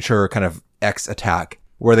signature kind of X attack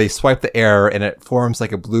where they swipe the air and it forms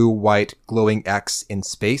like a blue-white glowing X in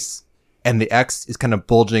space, and the X is kind of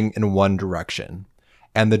bulging in one direction.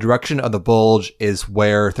 And the direction of the bulge is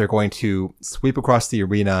where they're going to sweep across the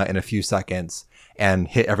arena in a few seconds and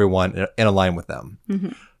hit everyone in a line with them. Mm-hmm.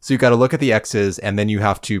 So you've got to look at the X's, and then you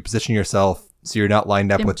have to position yourself so you're not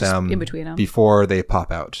lined up with them in between them before they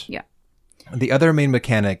pop out. Yeah. The other main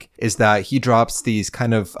mechanic is that he drops these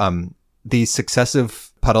kind of these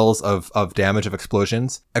successive puddles of damage of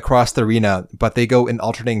explosions across the arena, but they go in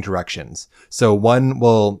alternating directions. So one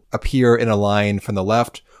will appear in a line from the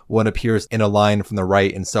left, one appears in a line from the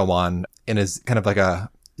right, and so on, and is kind of like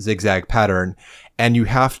a zigzag pattern. And you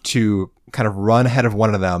have to kind of run ahead of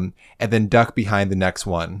one of them and then duck behind the next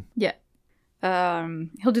one. Yeah.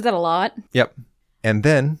 He'll do that a lot. Yep. And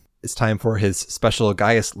then it's time for his special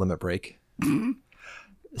Gaius limit break.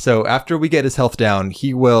 So after we get his health down,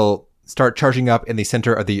 he will start charging up in the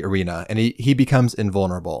center of the arena, and he becomes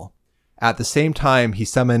invulnerable. At the same time, he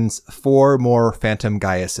summons 4 more phantom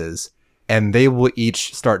Gaiuses, and they will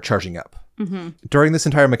each start charging up. Mm-hmm. During this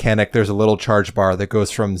entire mechanic, there's a little charge bar that goes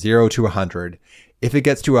from 0 to 100. If it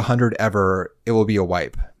gets to 100 ever, it will be a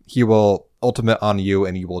wipe. He will ultimate on you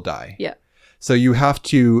and you will die. Yeah. So you have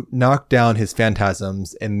to knock down his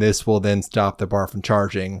phantasms, and this will then stop the bar from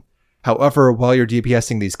charging. However, while you're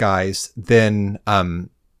DPSing these guys, then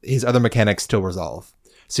his other mechanics still resolve.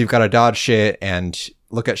 So you've got to dodge shit and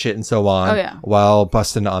look at shit and so on while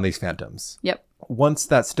busting on these phantoms. Yep. Once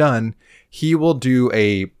that's done, he will do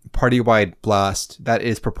a party-wide blast that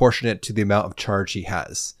is proportionate to the amount of charge he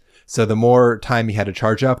has. So the more time he had to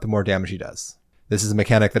charge up, the more damage he does. This is a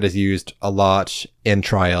mechanic that is used a lot in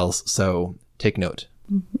Trials, so take note.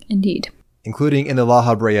 Indeed. Including in the La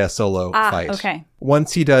Habrea solo fight. Okay.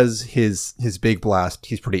 Once he does his big blast,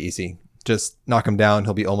 he's pretty easy. Just knock him down.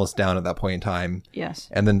 He'll be almost down at that point in time. Yes.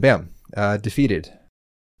 And then bam, defeated.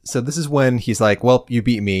 So this is when he's like, well, you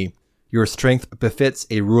beat me. Your strength befits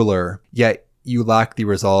a ruler, yet you lack the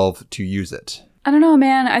resolve to use it. I don't know,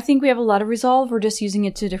 man. I think we have a lot of resolve. We're just using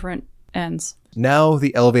it to different ends. Now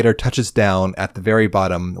the elevator touches down at the very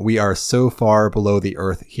bottom. We are so far below the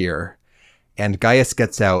earth here. And Gaius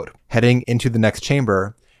gets out, heading into the next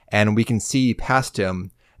chamber, and we can see past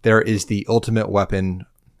him there is the ultimate weapon,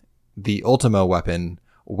 the Ultima weapon,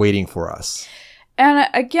 waiting for us. And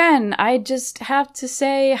again, I just have to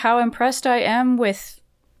say how impressed I am with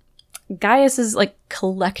Gaius's like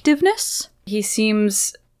collectiveness. He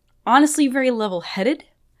seems honestly very level-headed.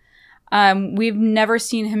 We've never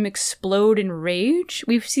seen him explode in rage.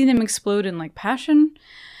 We've seen him explode in like passion.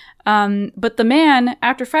 But the man,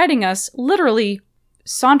 after fighting us, literally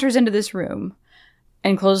saunters into this room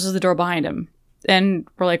and closes the door behind him. And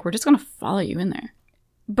we're like, we're just going to follow you in there.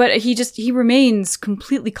 But he remains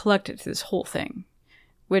completely collected through this whole thing,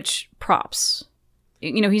 which props.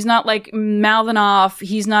 You know, he's not like mouthing off.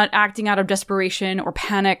 He's not acting out of desperation or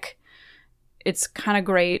panic. It's kind of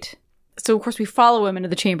great. So, of course, we follow him into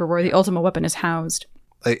the chamber where the Ultima weapon is housed.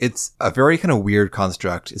 It's a very kind of weird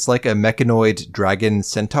construct. It's like a mechanoid dragon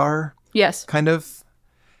centaur. Yes. Kind of.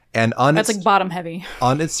 And on That's like bottom heavy.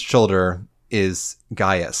 On its shoulder is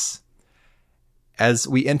Gaius. As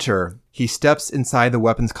we enter, he steps inside the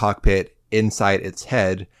weapon's cockpit, inside its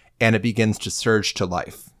head, and it begins to surge to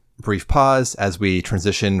life. Brief pause as we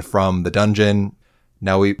transition from the dungeon.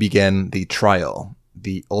 Now we begin the trial,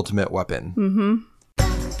 the ultimate weapon. Mm-hmm.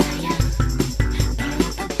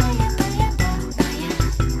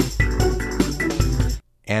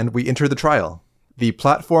 And we enter the trial. The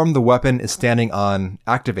platform the weapon is standing on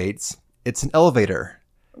activates. It's an elevator.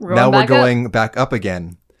 We're going back up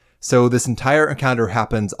again. So this entire encounter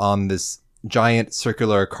happens on this giant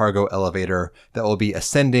circular cargo elevator that will be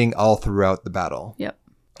ascending all throughout the battle. Yep.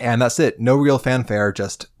 And that's it. No real fanfare,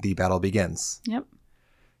 just the battle begins. Yep.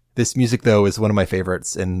 This music, though, is one of my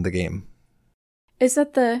favorites in the game. Is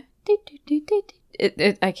that the...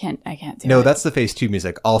 I can't do it. No, that's the Phase 2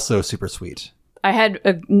 music. Also super sweet. I had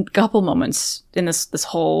a couple moments in this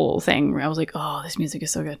whole thing where I was like, oh, this music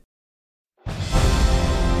is so good.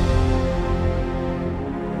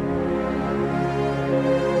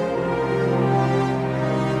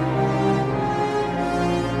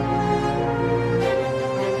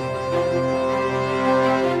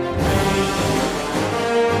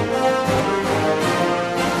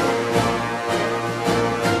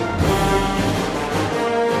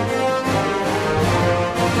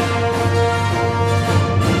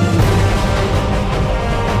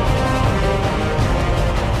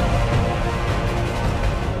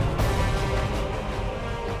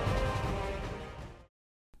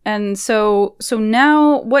 And so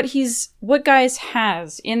now what Gaius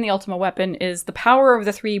has in the Ultima weapon is the power of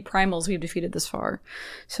the 3 primals we've defeated this far.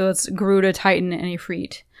 So it's Garuda, Titan, and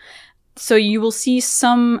Ifrit. So you will see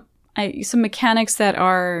some mechanics that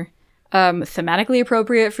are thematically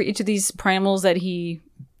appropriate for each of these primals that he...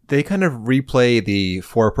 They kind of replay the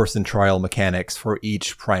 4-person trial mechanics for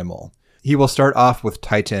each primal. He will start off with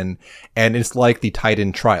Titan, and it's like the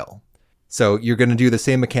Titan trial. So you're going to do the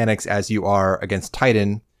same mechanics as you are against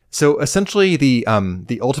Titan. So essentially, the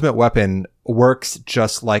ultimate weapon works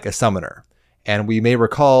just like a summoner. And we may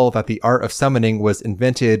recall that the art of summoning was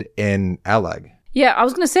invented in Allag. Yeah, I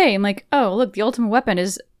was going to say, I'm like, oh, look, the ultimate weapon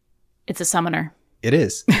it's a summoner. It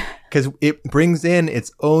is. Because it brings in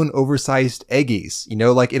its own oversized eggies. You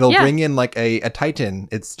know, like it'll bring in like a Titan.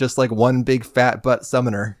 It's just like one big fat butt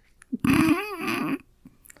summoner.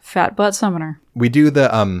 Fat butt summoner. We do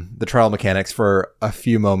the trial mechanics for a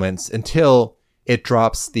few moments until it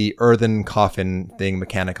drops the earthen coffin thing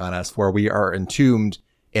mechanic on us where we are entombed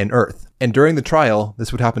in earth. And during the trial,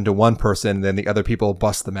 this would happen to one person, then the other people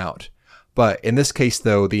bust them out. But in this case,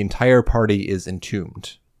 though, the entire party is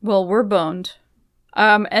entombed. Well, we're boned.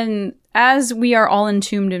 And as we are all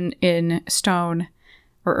entombed in stone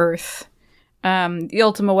or earth, the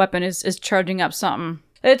Ultima weapon is charging up something.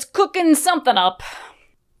 It's cooking something up.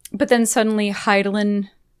 But then suddenly Hydaelyn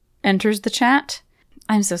enters the chat.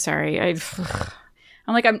 I'm so sorry.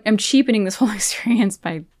 I'm cheapening this whole experience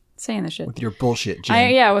by saying this shit. With your bullshit,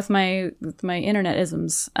 Jen. With my internet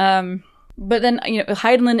isms. But then,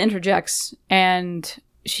 Hydaelyn interjects and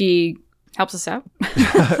she helps us out.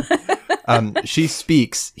 She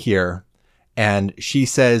speaks here and she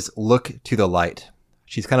says, "Look to the light."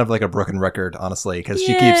 She's kind of like a broken record, honestly, because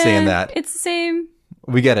she keeps saying that. It's the same.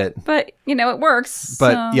 We get it. But, it works.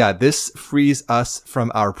 But yeah, this frees us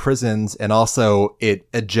from our prisons, and also it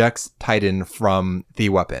ejects Titan from the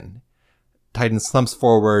weapon. Titan slumps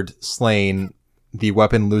forward, slain, the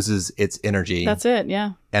weapon loses its energy. That's it,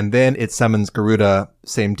 yeah. And then it summons Garuda,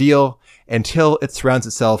 same deal, until it surrounds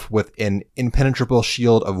itself with an impenetrable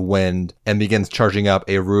shield of wind and begins charging up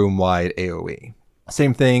a room-wide AoE.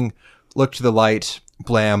 Same thing, look to the light,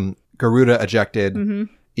 blam, Garuda ejected,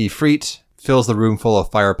 Ifrit fills the room full of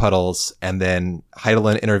fire puddles, and then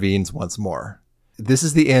Hydaelyn intervenes once more. This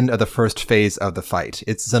is the end of the first phase of the fight.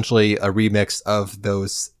 It's essentially a remix of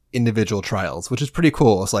those individual trials, which is pretty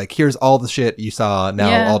cool. It's like, here's all the shit you saw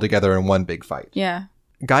now all together in one big fight. Yeah.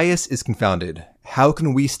 Gaius is confounded. How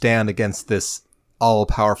can we stand against this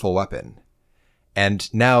all-powerful weapon?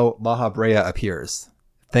 And now Laha Breya appears.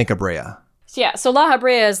 Thank Abrea. Yeah, so Laha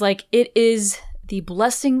Breya is like, it is the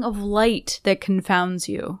blessing of light that confounds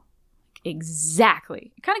you.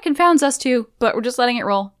 Exactly. It kind of confounds us too, but we're just letting it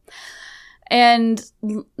roll. And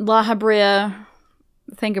Laha Breya,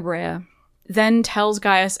 thank Abrea, then tells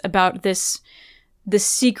Gaius about the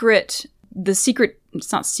secret,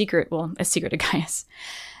 it's not secret, well, a secret to Gaius.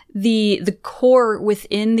 The core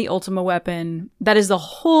within the Ultima weapon, that is the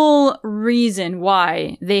whole reason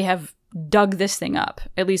why they have dug this thing up,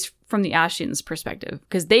 at least from the Ascians' perspective,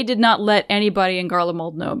 because they did not let anybody in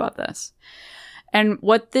Garlemald know about this. And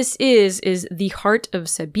what this is the heart of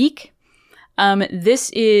Sabik.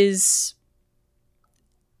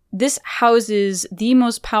 This houses the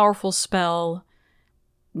most powerful spell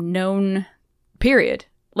known, period.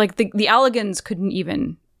 Like, the Allagans couldn't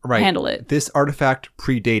even handle it. This artifact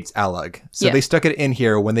predates Allag. So they stuck it in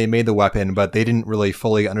here when they made the weapon, but they didn't really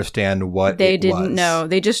fully understand what they didn't know.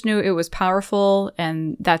 They just knew it was powerful,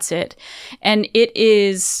 and that's it. And it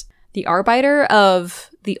is the arbiter of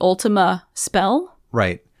the Ultima spell.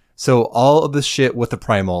 Right. So all of this shit with the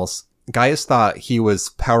primals, Gaius thought he was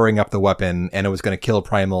powering up the weapon and it was going to kill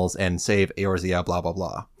primals and save Eorzea, blah, blah,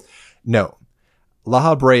 blah. No.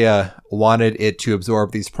 Laha Breya wanted it to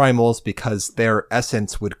absorb these primals because their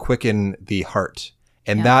essence would quicken the heart.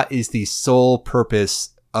 And that is the sole purpose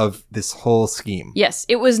of this whole scheme. Yes,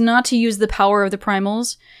 it was not to use the power of the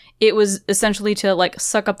primals. It was essentially to, like,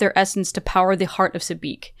 suck up their essence to power the heart of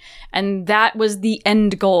Sabik. And that was the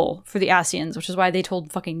end goal for the Ascians, which is why they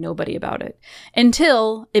told fucking nobody about it.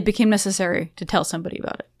 Until it became necessary to tell somebody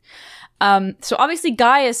about it. So obviously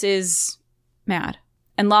Gaius is mad.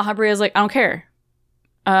 And Laha Breya is like, I don't care.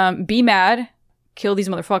 Be mad. Kill these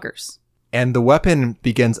motherfuckers. And the weapon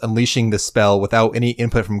begins unleashing the spell without any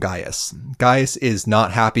input from Gaius. Gaius is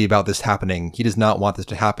not happy about this happening. He does not want this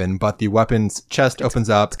to happen, but the weapon's chest opens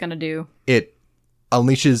up. It's gonna do. It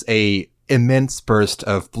unleashes a immense burst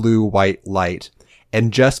of blue-white light.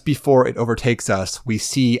 And just before it overtakes us, we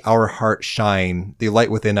see our heart shine. The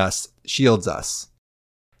light within us shields us.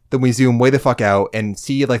 Then we zoom way the fuck out and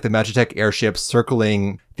see, like, the Magitech airships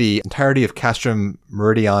circling the entirety of Castrum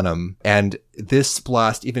Meridianum, and this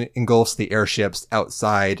blast even engulfs the airships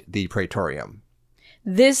outside the Praetorium.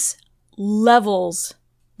 This levels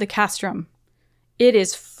the Castrum. It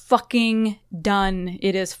is fucking done.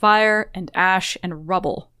 It is fire and ash and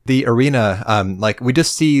rubble. The arena, we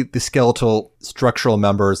just see the skeletal structural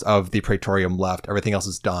members of the Praetorium left. Everything else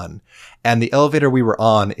is done. And the elevator we were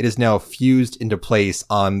on, it is now fused into place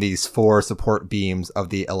on these 4 support beams of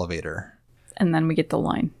the elevator. And then we get the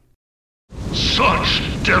line. Such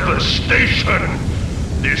devastation!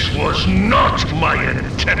 This was not my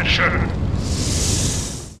intention!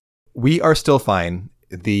 We are still fine.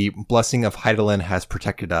 The blessing of Hydaelyn has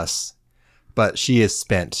protected us, but she is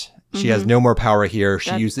spent. She has no more power here.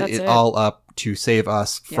 She used it all up to save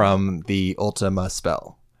us from the Ultima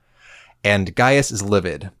spell. And Gaius is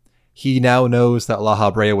livid. He now knows that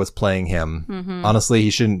Laha Breya was playing him. Honestly, he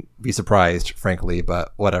shouldn't be surprised, frankly,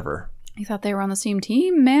 but whatever. I thought they were on the same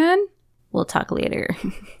team, man. We'll talk later.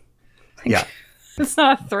 Yeah. It's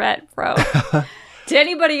not a threat, bro. To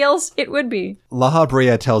anybody else, it would be. Laha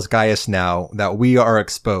Breya tells Gaius now that we are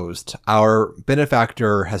exposed. Our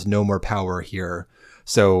benefactor has no more power here.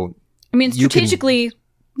 So, I mean, strategically,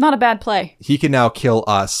 not a bad play. He can now kill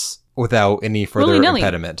us without any further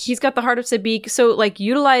impediment. He's got the heart of Sabik, so, like,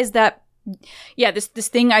 utilize that. Yeah, this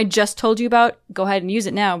thing I just told you about, go ahead and use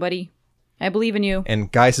it now, buddy. I believe in you.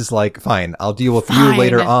 And Gaius is like, fine, I'll deal with you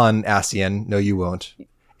later on, Ascian. No, you won't.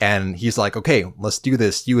 And he's like, okay, let's do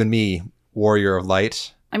this, you and me, Warrior of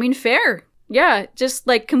Light. I mean, fair. Yeah, just,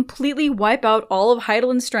 like, completely wipe out all of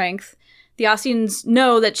Hydaelyn's strength. The Ascians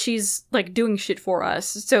know that she's, like, doing shit for us.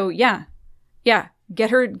 So, yeah, get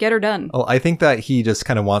her done. Well, I think that he just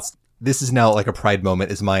kind of wants... This is now, like, a pride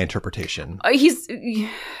moment, is my interpretation.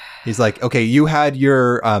 He's like, okay, you had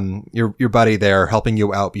your buddy there helping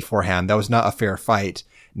you out beforehand. That was not a fair fight.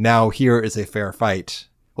 Now here is a fair fight.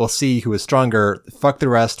 We'll see who is stronger. Fuck the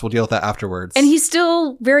rest. We'll deal with that afterwards. And he's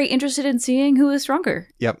still very interested in seeing who is stronger.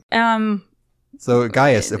 Yep. So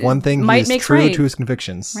Gaius, if one thing, he is true to his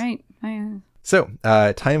convictions. Right. So,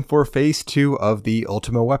 time for phase 2 of the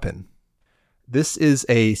Ultima weapon. This is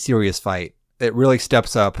a serious fight. It really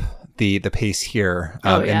steps up the pace here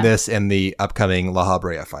in this and the upcoming La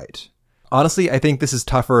Habrea fight. Honestly, I think this is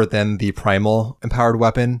tougher than the primal empowered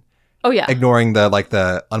weapon. Oh, yeah. Ignoring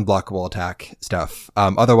the unblockable attack stuff.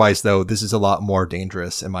 Otherwise, though, this is a lot more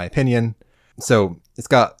dangerous, in my opinion. So it's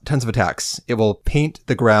got tons of attacks. It will paint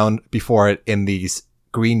the ground before it in these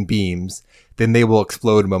green beams. Then they will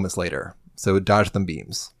explode moments later. So dodge them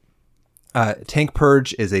beams. Tank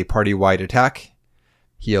Purge is a party-wide attack.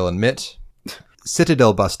 Heal and Mitt.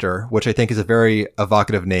 Citadel Buster, which I think is a very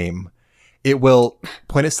evocative name. It will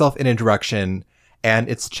point itself in a direction, and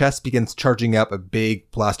its chest begins charging up a big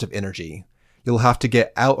blast of energy. You'll have to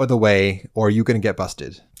get out of the way, or you're going to get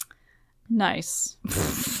busted. Nice.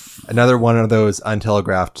 Another one of those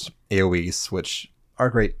untelegraphed AoEs, which are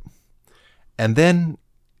great. And then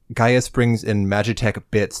Gaius brings in Magitech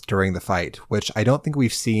bits during the fight, which I don't think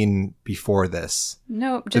we've seen before this.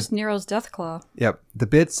 Nope, just Nero's Deathclaw. Yep. The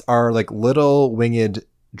bits are like little winged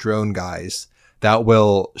drone guys that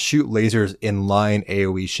will shoot lasers in line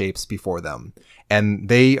AoE shapes before them. And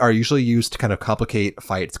they are usually used to kind of complicate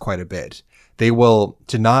fights quite a bit. They will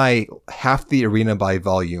deny half the arena by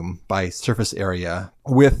volume, by surface area,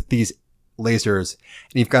 with these lasers,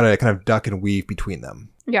 and you've got to kind of duck and weave between them.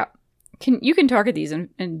 Yeah. You can target these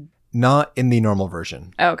and... Not in the normal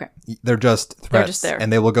version. Oh, okay. They're just threats, they're just there.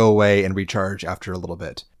 And they will go away and recharge after a little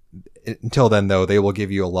bit. Until then, though, they will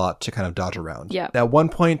give you a lot to kind of dodge around. Yeah. At one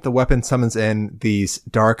point, the weapon summons in these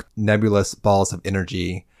dark, nebulous balls of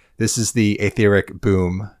energy. This is the etheric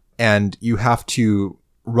boom, and you have to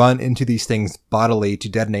run into these things bodily to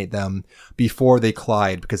detonate them before they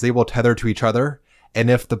collide, because they will tether to each other. And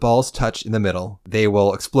if the balls touch in the middle, they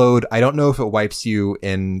will explode. I don't know if it wipes you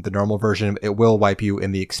in the normal version. It will wipe you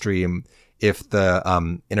in the extreme if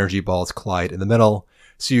the energy balls collide in the middle.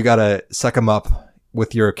 So you gotta suck them up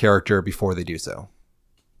with your character before they do so.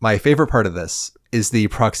 My favorite part of this is the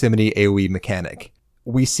proximity AoE mechanic.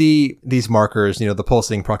 We see these markers, the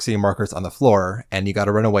pulsing proximity markers on the floor, and you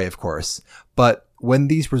gotta run away, of course. But when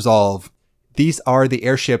these resolve, these are the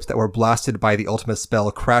airships that were blasted by the Ultima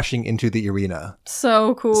spell crashing into the arena.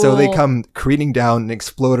 So cool. So they come careening down and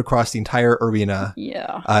explode across the entire arena.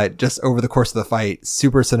 Yeah. Just over the course of the fight.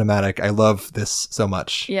 Super cinematic. I love this so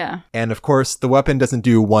much. Yeah. And of course, the weapon doesn't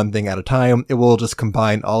do one thing at a time. It will just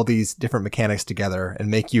combine all these different mechanics together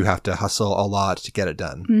and make you have to hustle a lot to get it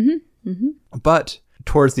done. Mm-hmm. Mm-hmm. But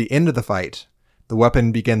towards the end of the fight, the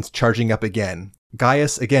weapon begins charging up again.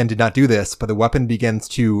 Gaius, again, did not do this, but the weapon begins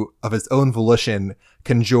to, of its own volition,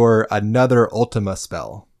 conjure another Ultima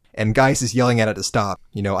spell. And Gaius is yelling at it to stop.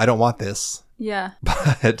 I don't want this. Yeah.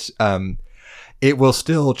 But it will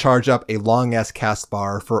still charge up a long-ass cast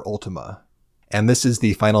bar for Ultima. And this is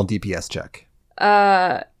the final DPS check.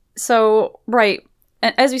 So, right.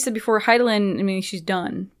 As we said before, Hydaelyn, she's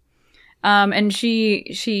done. And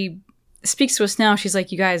she speaks to us now. She's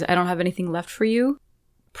like, you guys, I don't have anything left for you.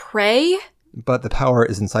 Pray? But the power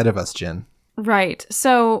is inside of us, Jin. Right.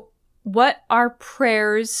 So what our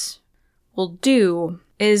prayers will do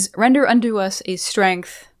is render unto us a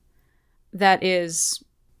strength that is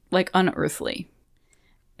unearthly.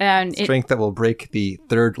 And strength that will break the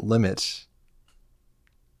third limit.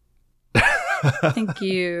 Thank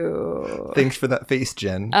you. Thanks for that face,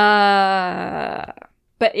 Jen. But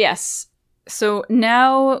yes. So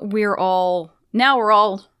now we're all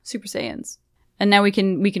Super Saiyans. And now we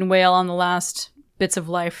can wail on the last bits of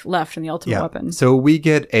life left in the Ultima weapon. So we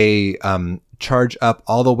get a charge up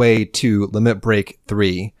all the way to Limit Break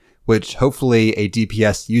 3, which hopefully a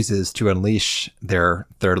DPS uses to unleash their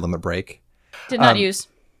third Limit Break. Did not use.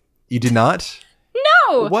 You did not?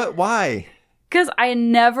 No! What? Why? Because I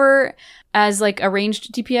never, as a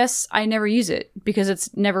ranged DPS, I never use it because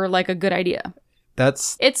it's never a good idea.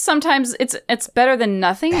 It's sometimes it's better than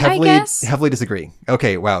nothing, I guess. Heavily disagree.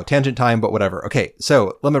 Okay, wow, tangent time, but whatever. Okay,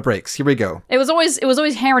 so limit breaks. Here we go. It was always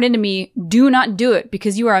hammered into me. Do not do it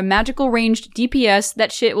because you are a magical ranged DPS.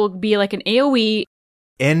 That shit will be like an AoE.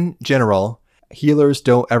 In general, healers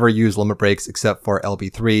don't ever use limit breaks except for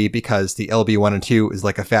LB3 because the LB1 and 2 is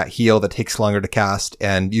like a fat heal that takes longer to cast,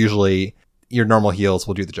 and usually your normal heals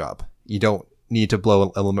will do the job. You don't need to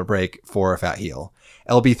blow a limit break for a fat heal.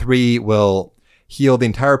 LB3 will heal the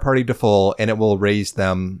entire party to full, and it will raise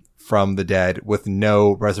them from the dead with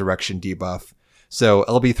no resurrection debuff. So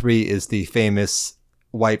LB3 is the famous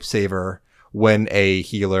wipe saver when a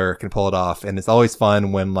healer can pull it off. And it's always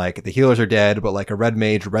fun when like the healers are dead, but like a red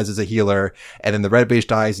mage reses a healer, and then the red mage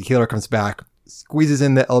dies, the healer comes back, squeezes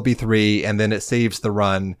in the LB3, and then it saves the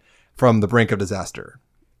run from the brink of disaster.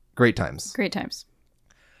 Great times. Great times.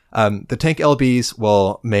 The tank LBs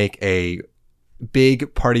will make a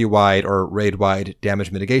big party-wide or raid-wide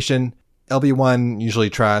damage mitigation. LB1, usually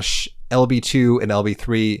trash. LB2 and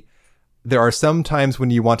LB3, there are some times when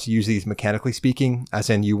you want to use these mechanically speaking, as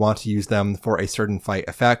in you want to use them for a certain fight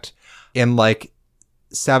effect. In like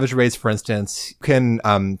Savage Raids, for instance, you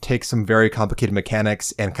can take some very complicated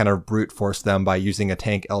mechanics and kind of brute force them by using a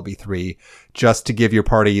tank LB3 just to give your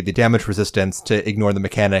party the damage resistance to ignore the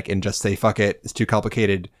mechanic and just say, fuck it, it's too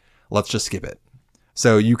complicated, let's just skip it.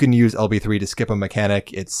 So you can use LB3 to skip a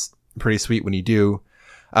mechanic. It's pretty sweet when you do.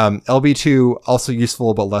 LB2, also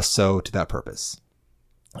useful, but less so to that purpose.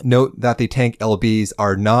 Note that the tank LBs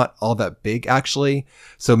are not all that big, actually,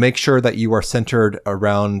 so make sure that you are centered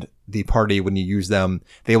around the party when you use them.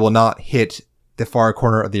 They will not hit the far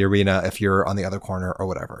corner of the arena if you're on the other corner or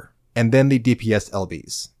whatever. And then the DPS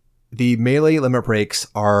LBs. The melee limit breaks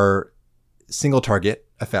are single target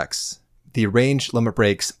effects. The range limit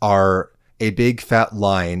breaks are a big fat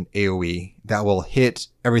line AoE that will hit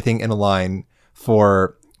everything in a line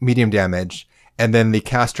for medium damage, and then the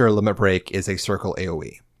caster limit break is a circle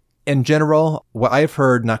AoE. In general, what I've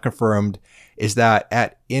heard, not confirmed, is that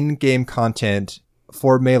at in-game content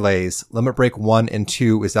for melees, limit break 1 and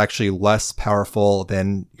 2 is actually less powerful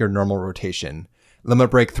than your normal rotation. Limit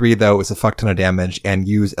break 3, though, is a fuck ton of damage, and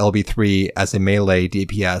use LB3 as a melee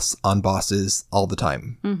DPS on bosses all the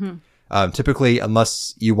time. Mm-hmm. Typically,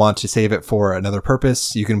 unless you want to save it for another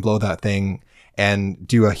purpose, you can blow that thing and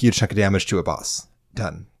do a huge chunk of damage to a boss.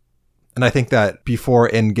 Done. And I think that before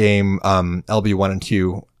in-game, LB1 and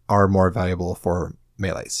 2 are more valuable for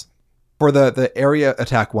melees. For the area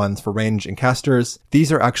attack ones for range and casters,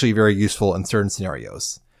 these are actually very useful in certain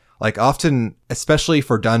scenarios. Like often, especially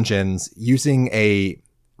for dungeons, using a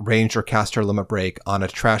range or caster limit break on a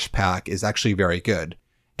trash pack is actually very good.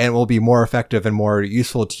 And will be more effective and more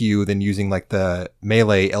useful to you than using like the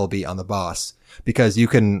melee LB on the boss, because you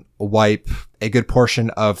can wipe a good portion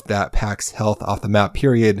of that pack's health off the map,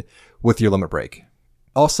 period, with your limit break.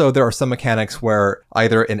 Also, there are some mechanics where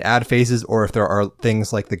either in ad phases or if there are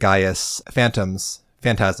things like the Gaius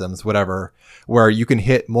phantasms, whatever, where you can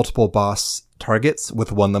hit multiple boss targets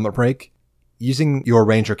with one limit break. Using your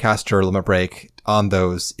ranger caster limit break on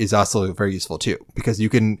those is also very useful too, because you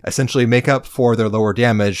can essentially make up for their lower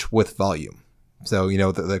damage with volume. So, you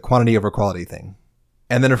know, the quantity over quality thing.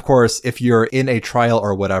 And then, of course, if you're in a trial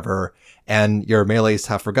or whatever, and your melees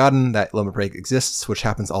have forgotten that limit break exists, which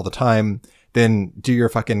happens all the time, then do your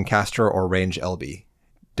fucking caster or range LB.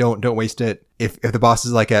 Don't waste it. If the boss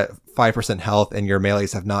is like at 5% health and your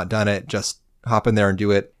melees have not done it, just hop in there and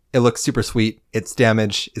do it. It looks super sweet. It's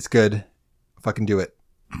damage. It's good. Fucking do it.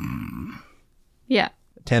 Yeah.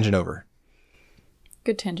 Tangent over.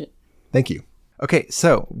 Good tangent. Thank you. Okay,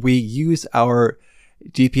 so we use our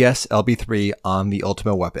DPS LB3 on the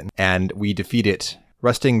Ultima weapon, and we defeat it,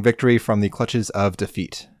 wresting victory from the clutches of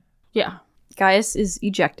defeat. Yeah. Gaius is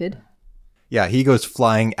ejected. Yeah, he goes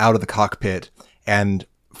flying out of the cockpit, and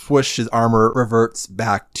whoosh, his armor reverts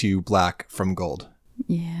back to black from gold.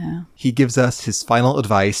 Yeah. He gives us his final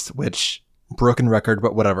advice, which, broken record,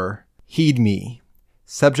 but whatever. Heed me.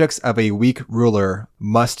 Subjects of a weak ruler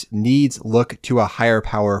must needs look to a higher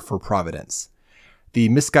power for providence. The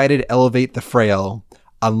misguided elevate the frail,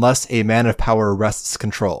 unless a man of power wrests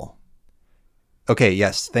control. Okay,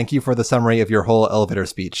 yes, thank you for the summary of your whole elevator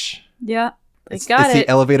speech. Yeah, It's the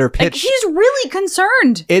elevator pitch. He's really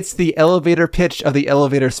concerned. It's the elevator pitch of the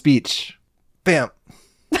elevator speech. Bam.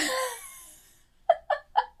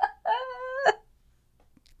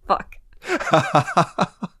 Fuck.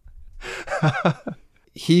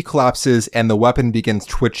 He collapses and the weapon begins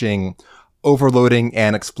twitching, overloading,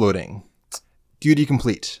 and exploding. Duty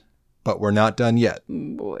complete. But we're not done yet.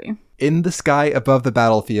 Boy. In the sky above the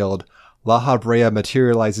battlefield, La Habrea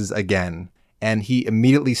materializes again, and he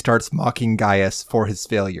immediately starts mocking Gaius for his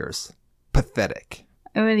failures. Pathetic.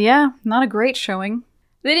 I mean, yeah, not a great showing.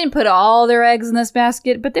 They didn't put all their eggs in this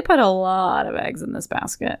basket, but they put a lot of eggs in this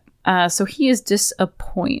basket. So he is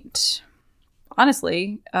disappointed.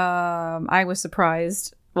 Honestly, I was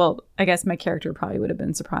surprised. Well, I guess my character probably would have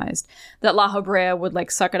been surprised that La Habrea would like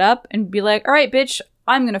suck it up and be like, all right, bitch,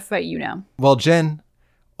 I'm going to fight you now. Well, Jen,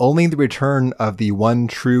 only the return of the one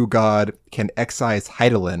true god can excise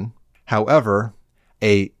Hydaelyn. However,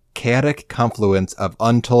 a chaotic confluence of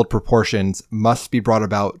untold proportions must be brought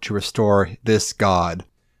about to restore this god,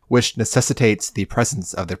 which necessitates the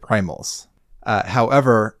presence of the primals.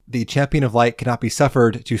 However, the Champion of Light cannot be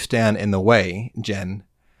suffered to stand in the way, Jen.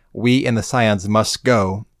 We and the Scions must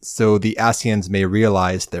go, so the Ascians may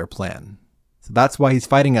realize their plan. So that's why he's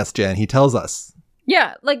fighting us, Jen. He tells us.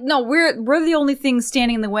 Yeah, like, no, we're the only things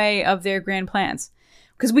standing in the way of their grand plans.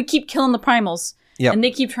 Because we keep killing the primals, and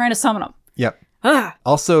they keep trying to summon them. Yep. Ah.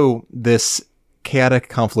 Also, this chaotic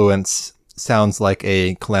confluence sounds like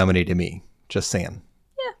a calamity to me. Just saying.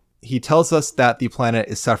 Yeah. He tells us that the planet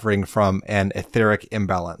is suffering from an etheric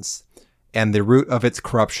imbalance, and the root of its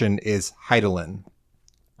corruption is Hydaelyn.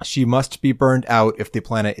 She must be burned out if the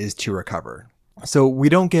planet is to recover. So we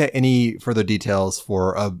don't get any further details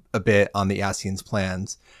for a bit on the Ascians'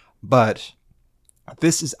 plans, but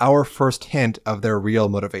this is our first hint of their real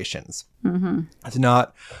motivations. Mm-hmm. It's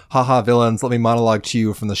not, haha, villains, let me monologue to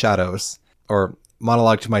you from the shadows, or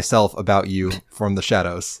monologue to myself about you from the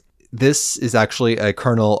shadows. This is actually a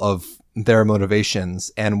kernel of their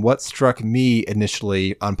motivations, and what struck me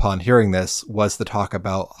initially upon hearing this was the talk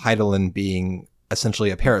about Hydaelyn being essentially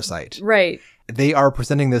a parasite. Right. They are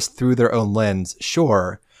presenting this through their own lens,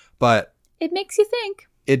 sure, but it makes you think.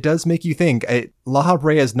 It does make you think. Laha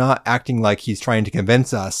Breya is not acting like he's trying to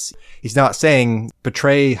convince us. He's not saying,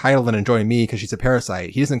 betray Hydaelyn and join me because she's a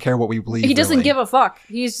parasite. He doesn't care what we believe. He doesn't give a fuck.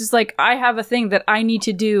 He's just like, I have a thing that I need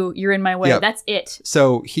to do. You're in my way. Yep. That's it.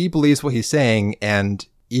 So he believes what he's saying, and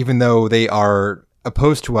even though they are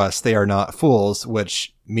opposed to us, they are not fools,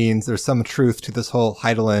 which means there's some truth to this whole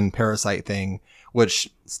Hydaelyn parasite thing, which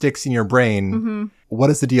sticks in your brain. Mm-hmm. What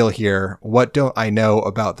is the deal here? What don't I know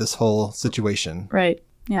about this whole situation? Right.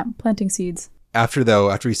 Yeah. Planting seeds. After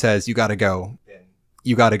he says, you gotta go.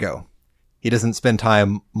 You gotta go. He doesn't spend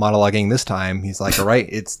time monologuing this time. He's like, all right,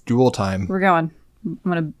 it's duel time. We're going.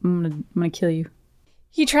 I'm gonna kill you.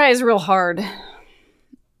 He tries real hard.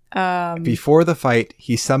 Before the fight,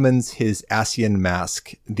 he summons his Ascian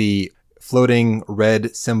mask, the floating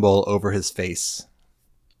red symbol over his face.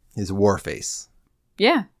 His war face.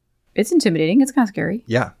 Yeah. It's intimidating. It's kind of scary.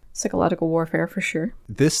 Yeah. Psychological warfare, for sure.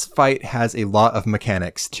 This fight has a lot of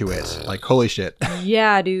mechanics to it. Like, holy shit.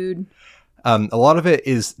 Yeah, dude. A lot of it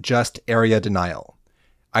is just area denial.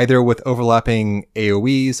 Either with overlapping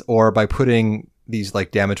AoEs or by putting these,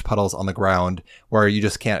 like, damage puddles on the ground where you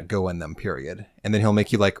just can't go in them, period. And then he'll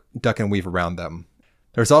make you, like, duck and weave around them.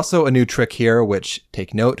 There's also a new trick here, which,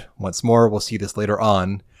 take note, once more, we'll see this later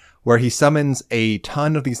on, where he summons a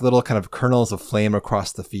ton of these little kind of kernels of flame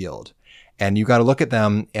across the field. And you got to look at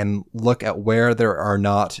them and look at where there are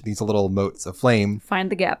not these little motes of flame.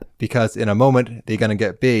 Find the gap. Because in a moment, they're going to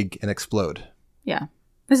get big and explode. Yeah.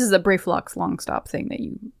 This is the Brayflox long stop thing that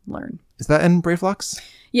you learn. Is that in Brayflox?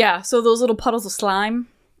 Yeah. So those little puddles of slime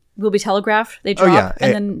will be telegraphed. They drop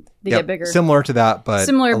and then they get bigger. Similar to that, but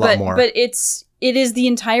a lot more. But it is the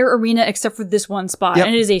entire arena except for this one spot. Yep.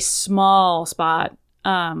 And it is a small spot.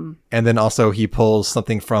 And then also he pulls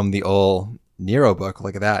something from the old Nero book.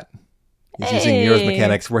 Look at that. He's using Nero's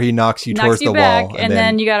mechanics where he knocks you towards the back, wall. And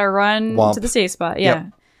then you got to run to the safe spot. Yeah.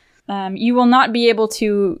 Yep. You will not be able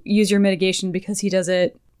to use your mitigation because he does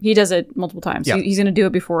it multiple times. Yep. He's going to do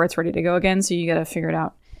it before it's ready to go again. So you got to figure it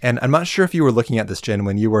out. And I'm not sure if you were looking at this, Jen,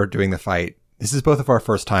 when you were doing the fight. This is both of our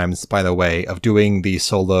first times, by the way, of doing the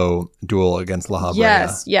solo duel against Laha Breya.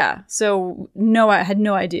 Yes, yeah. So I had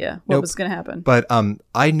no idea what was going to happen. But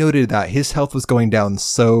I noted that his health was going down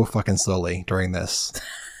so fucking slowly during this.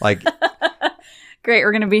 Like, great,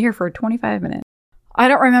 we're going to be here for 25 minutes. I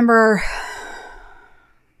don't remember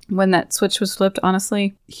when that switch was flipped,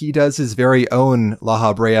 honestly. He does his very own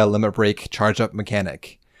Laha Breya limit break charge up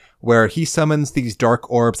mechanic, where he summons these dark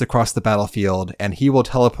orbs across the battlefield, and he will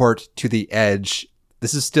teleport to the edge.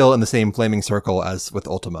 This is still in the same flaming circle as with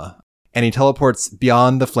Ultima. And he teleports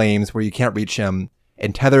beyond the flames where you can't reach him,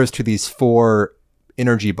 and tethers to these 4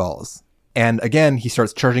 energy balls. And again, he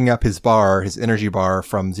starts charging up his energy bar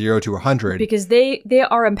from 0 to 100. Because they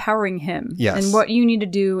are empowering him. Yes. And what you need to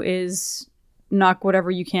do is knock whatever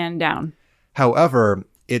you can down. However,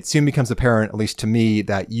 it soon becomes apparent, at least to me,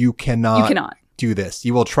 that you cannot do this.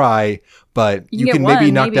 You will try, but you can maybe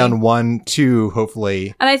knock down 1, 2,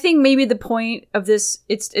 hopefully. And I think maybe the point of this,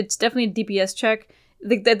 it's definitely a DPS check.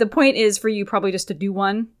 The point is for you probably just to do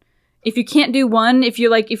 1. If you can't do 1, if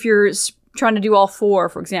you're trying to do all 4,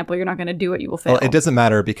 for example, you're not going to do it. You will fail. Well, it doesn't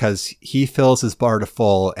matter because he fills his bar to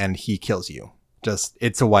full and he kills you.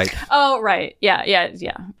 It's a wipe. Oh, right. Yeah.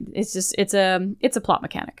 It's a plot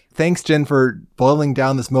mechanic. Thanks, Jen, for boiling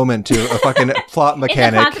down this moment to a fucking plot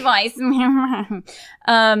mechanic. It's a plot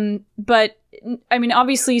device. But I mean,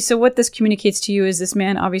 obviously, so what this communicates to you is this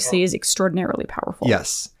man obviously is extraordinarily powerful.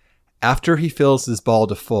 Yes. After he fills his bar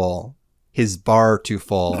to full,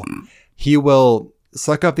 he will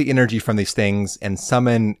suck up the energy from these things and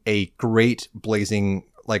summon a great blazing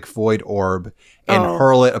like void orb and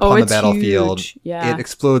hurl it upon the battlefield. Huge. Yeah. It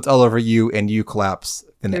explodes all over you and you collapse.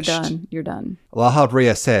 Finished. You're done. La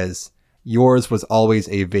Habrea says, yours was always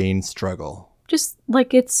a vain struggle. Just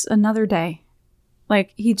like it's another day.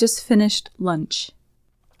 Like he just finished lunch.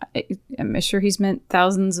 I'm sure he's met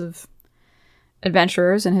thousands of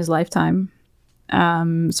adventurers in his lifetime.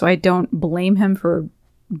 So I don't blame him for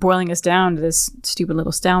boiling us down to this stupid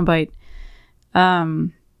little soundbite.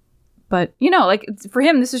 But, you know, like for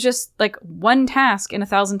him, this is just like one task in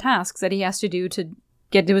 1,000 tasks that he has to do to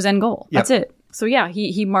get to his end goal. Yep. That's it. So yeah,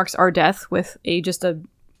 he marks our death with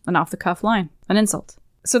an off-the-cuff line, an insult.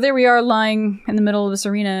 So there we are lying in the middle of this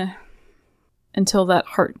arena until that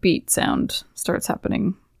heartbeat sound starts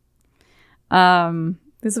happening.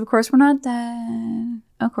 Because of course we're not dead.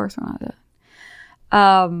 Of course we're not dead.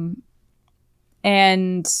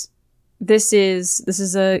 And this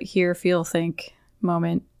is a hear, feel, think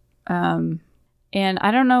moment. And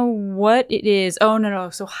I don't know what it is. Oh, no.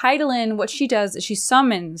 So Hydaelyn, what she does is she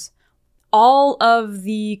summons all of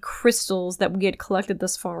the crystals that we had collected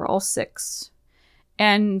thus far, all 6.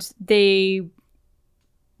 And they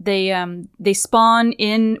spawn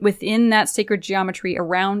within that sacred geometry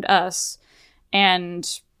around us.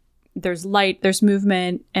 And there's light, there's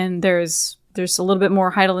movement, and there's a little bit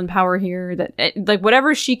more Hydaelyn power here that like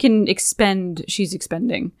whatever she can expend, she's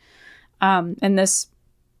expending. And this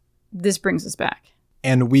brings us back.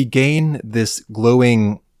 And we gain this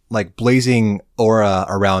glowing, like blazing aura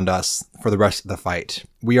around us for the rest of the fight.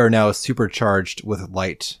 We are now supercharged with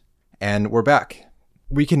light, and we're back.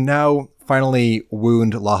 We can now finally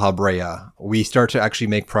wound La Habrea. We start to actually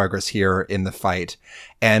make progress here in the fight,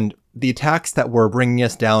 and the attacks that were bringing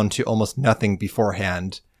us down to almost nothing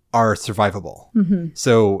beforehand are survivable. Mm-hmm.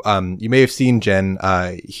 So you may have seen Jen,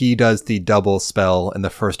 he does the double spell in the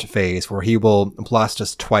first phase where he will blast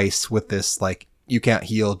us twice with this like you can't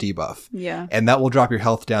heal debuff. Yeah. And that will drop your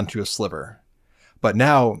health down to a sliver. But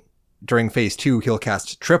now during phase 2, he'll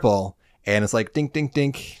cast triple and it's like dink, dink,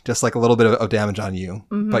 dink, just like a little bit of damage on you,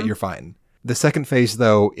 but you're fine. The second phase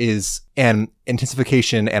though is an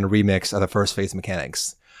intensification and remix of the first phase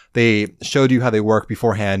mechanics. They showed you how they work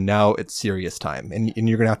beforehand. Now it's serious time. And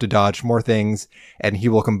you're going to have to dodge more things. And he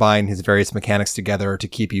will combine his various mechanics together to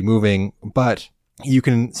keep you moving. But you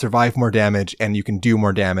can survive more damage and you can do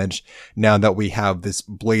more damage now that we have this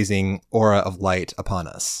blazing aura of light upon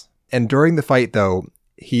us. And during the fight, though,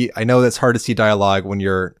 I know that's hard to see dialogue when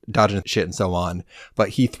you're dodging shit and so on. But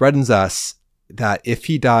he threatens us that if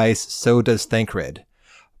he dies, so does Thancred.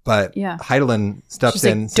 But Hydaelyn steps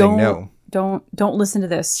in saying no. Don't listen to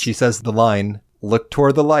this. She says the line, look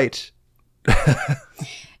toward the light.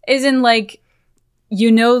 As in like,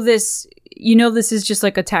 this is just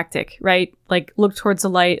like a tactic, right? Like look towards the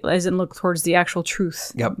light as in look towards the actual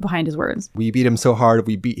truth behind his words. We beat him so hard,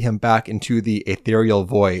 we beat him back into the ethereal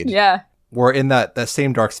void. Yeah. We're in that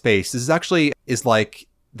same dark space. This is like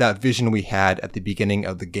that vision we had at the beginning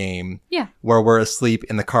of the game. Yeah. Where we're asleep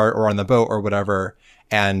in the cart or on the boat or whatever.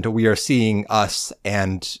 And we are seeing us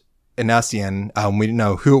and Inacian, we didn't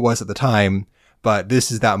know who it was at the time, but this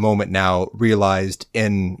is that moment now realized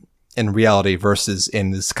in reality versus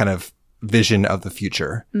in this kind of vision of the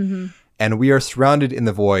future. Mm-hmm. And we are surrounded in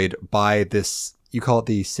the void by this, you call it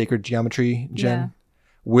the sacred geometry, Jen,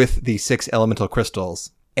 with the 6 elemental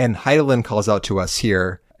crystals. And Hydaelyn calls out to us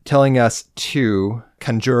here, telling us to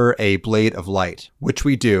conjure a blade of light, which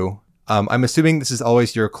we do. I'm assuming this is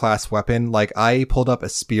always your class weapon. Like I pulled up a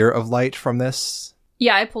spear of light from this.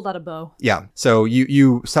 Yeah, I pulled out a bow. Yeah. So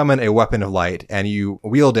you summon a weapon of light and you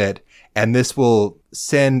wield it, and this will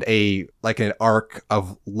send an arc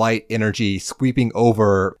of light energy sweeping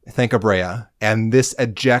over Thancred, and this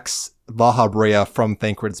ejects La Habrea from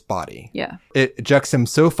Thancred's body. Yeah. It ejects him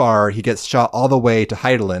so far, he gets shot all the way to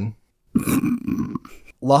Hydaelyn.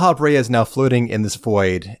 La Habrea is now floating in this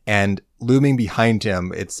void, and looming behind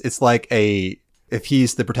him, it's like if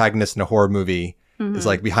he's the protagonist in a horror movie, it's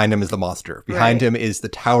like behind him is the monster. Behind him is the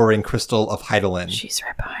towering crystal of Hydaelyn. She's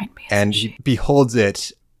right behind me. And he beholds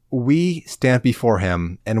it. We stand before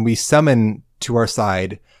him and we summon to our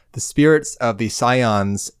side the spirits of the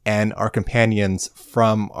Scions and our companions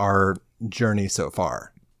from our journey so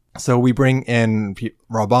far. So we bring in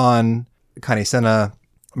Raban, Kanisena,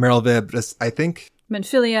 Merylvib, I think.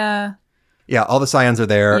 Menphilia. Yeah, all the Scions are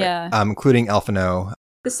there, including Alphinaud.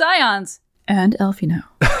 The Scions. And Alphinaud.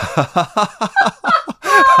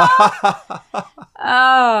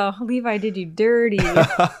 Oh, Levi did you dirty.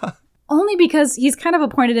 Only because he's kind of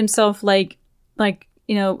appointed himself like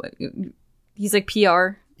he's like PR,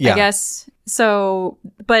 I guess. So,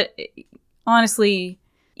 but honestly,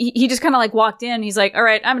 he just kind of like walked in. He's like, all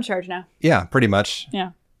right, I'm in charge now. Yeah, pretty much.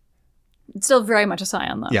 Yeah. It's still very much a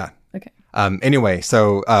Scion, though. Yeah. Okay. Anyway,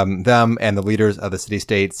 so them and the leaders of the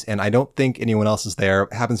city-states, and I don't think anyone else is there.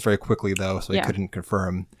 It happens very quickly, though, so I couldn't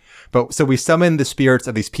confirm. But so we summon the spirits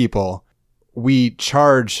of these people. We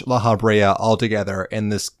charge La Habrea all together in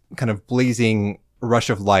this kind of blazing rush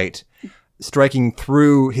of light, striking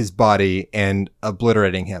through his body and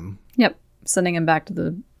obliterating him. Yep. Sending him back to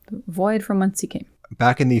the void from whence he came.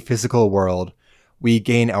 Back in the physical world, we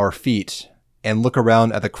gain our feet and look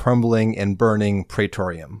around at the crumbling and burning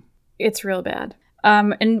Praetorium. It's real bad.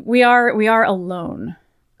 And we are alone.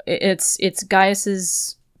 It's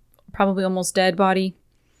Gaius's probably almost dead body,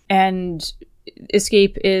 and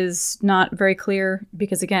escape is not very clear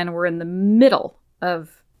because, again, we're in the middle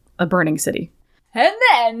of a burning city. And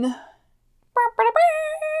then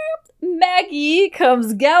Maggie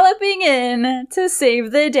comes galloping in to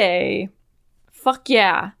save the day. Fuck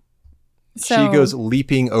yeah. She goes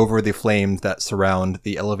leaping over the flames that surround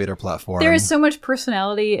the elevator platform. There is so much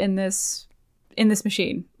personality in this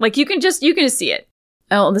machine. Like you can just see it.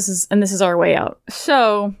 Oh, this is our way out.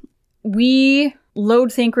 So we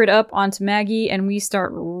load Thancred up onto Maggie and we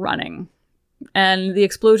start running. And the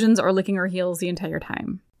explosions are licking our heels the entire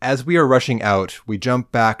time. As we are rushing out, we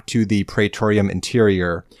jump back to the Praetorium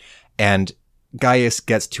interior and Gaius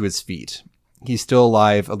gets to his feet. He's still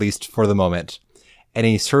alive, at least for the moment. And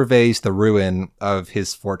he surveys the ruin of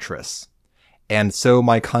his fortress. And so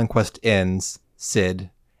my conquest ends, Cid,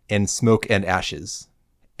 in smoke and ashes.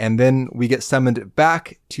 And then we get summoned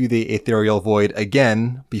back to the ethereal void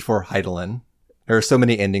again before Hydaelyn. There are so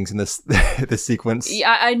many endings in this this sequence.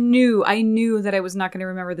 Yeah, I knew that I was not going to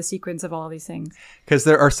remember the sequence of all of these things. Because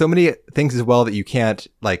there are so many things as well that you can't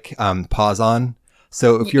pause on.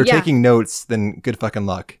 So if you're taking notes, then good fucking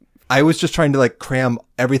luck. I was just trying to cram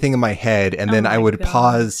everything in my head, and then I would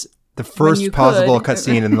pause the first pausable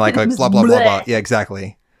cutscene and like blah, blah, blah, blah. Yeah,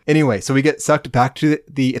 exactly. Anyway, so we get sucked back to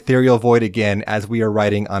the ethereal void again as we are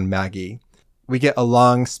riding on Maggie. We get a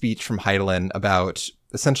long speech from Hydaelyn about,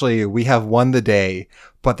 essentially, we have won the day,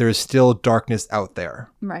 but there's still darkness out there.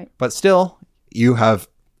 Right. But still, you have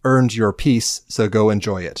earned your peace, so go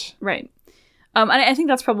enjoy it. Right. And I think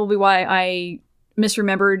that's probably why I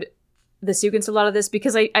misremembered the sequence a lot of this,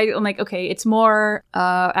 because I'm like, okay, it's more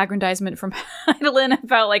aggrandizement from Hydaelyn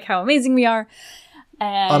about how amazing we are.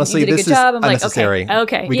 And honestly, you did a this good job. I'm unnecessary.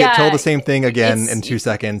 Okay. We get told the same thing again in 2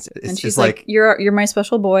 seconds. And she's like, you're my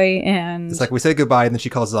special boy, and it's like we say goodbye, and then she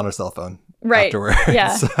calls us on her cell phone afterwards.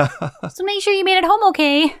 Yeah. So make sure you made it home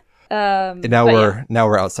okay. And now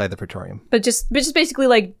we're outside the Praetorium. But just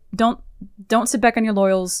basically don't sit back on your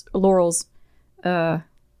laurels. Yeah.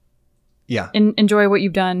 Enjoy what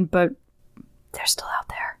you've done, but they're still out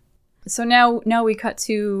there. So now we cut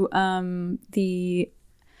to the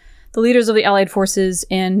leaders of the Allied forces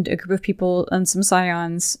and a group of people and some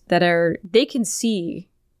Scions they can see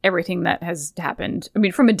everything that has happened. I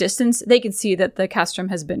mean, from a distance, they can see that the Castrum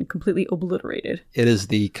has been completely obliterated. It is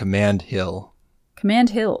the Command Hill.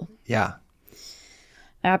 Command Hill. Yeah.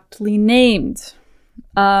 Aptly named.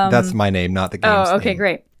 That's my name, not the game's name. Oh, okay,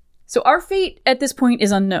 great. So our fate at this point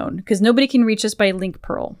is unknown, because nobody can reach us by Link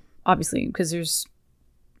Pearl, obviously, because there's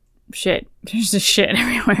shit. There's just shit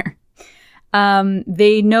everywhere.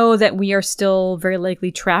 They know that we are still very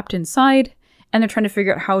likely trapped inside, and they're trying to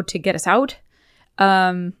figure out how to get us out.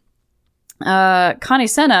 Kane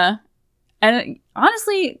Senna, and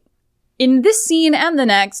honestly, in this scene and the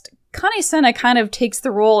next, Kane Senna kind of takes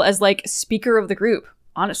the role as speaker of the group,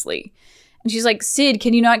 honestly. And she's like, Cid,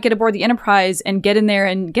 can you not get aboard the Enterprise and get in there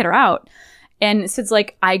and get her out? And Cid's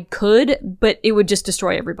like, I could, but it would just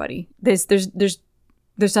destroy everybody. There's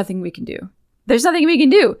nothing we can do. There's nothing we can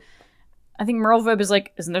do. I think Merlveb is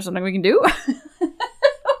like, isn't there something we can do?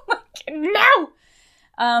 No!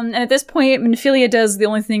 And at this point, Minfilia does the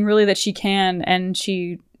only thing really that she can, and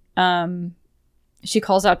she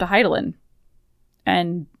calls out to Hydaelyn.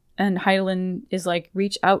 And Hydaelyn is like,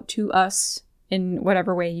 reach out to us in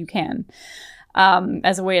whatever way you can.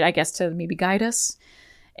 As a way, I guess, to maybe guide us.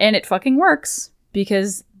 And it fucking works,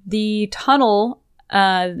 because the tunnel,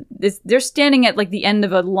 they're standing at the end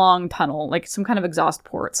of a long tunnel, some kind of exhaust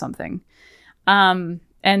port, something.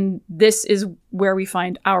 And this is where we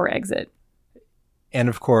find our exit. And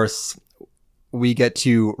of course, we get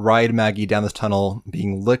to ride Maggie down this tunnel,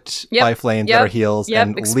 being licked by flames at our heels,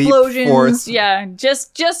 and explosions, leap forth. Yeah,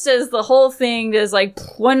 just as the whole thing does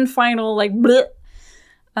one final bleh,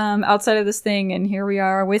 outside of this thing, and here we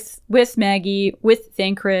are with Maggie, with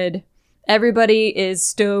Thancred. Everybody is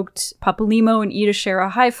stoked. Papalymo and Eda share a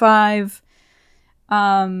high five.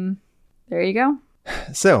 There you go.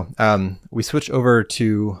 So we switch over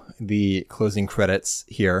to the closing credits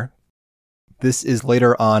here. This is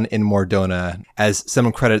later on in Mordona as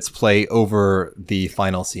some credits play over the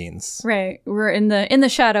final scenes. Right. We're in the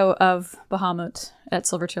shadow of Bahamut at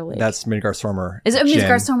Silvertail Lake. That's Midgar Stormer. Is it Jin.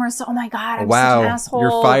 Midgar Stormer? Oh my god, I'm wow, such an asshole.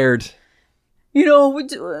 You're fired. You know,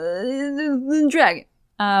 dragon.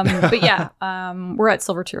 But yeah, we're at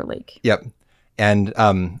Silvertail Lake. Yep. And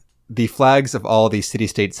the flags of all these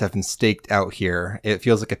city-states have been staked out here. It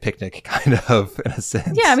feels like a picnic, kind of, in a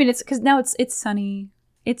sense. Yeah, I mean, it's because now it's sunny.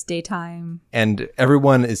 It's daytime. And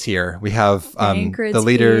everyone is here. We have Thancred's the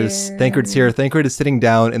leaders. here. Thancred's here. Thancred is sitting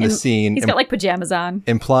down in the scene. He's got like pajamas on.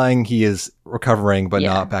 Implying he is recovering, but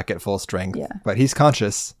Yeah. not back at full strength. Yeah. But he's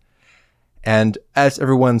conscious. And as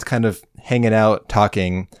everyone's kind of hanging out,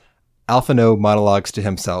 talking, Alphino monologues to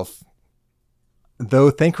himself.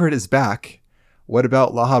 Though Thancred is back, what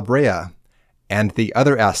about La Habrea and the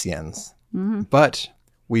other Ascians? Mm-hmm. But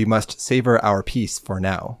we must savor our peace for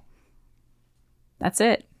now. That's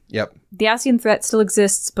it. Yep. The Ascian threat still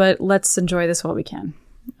exists, but let's enjoy this while we can.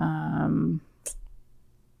 Heidelin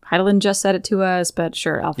just said it to us, but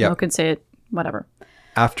sure, Alphino can say it, whatever.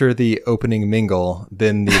 After the opening mingle,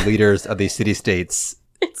 then the leaders of the city-states...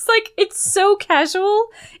 It's like, it's so casual,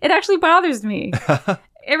 it actually bothers me.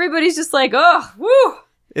 Everybody's just like, oh, woo!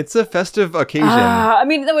 It's a festive occasion. I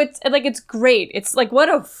mean, no, it's great. It's like,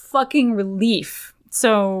 what a fucking relief.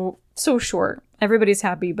 So short. Everybody's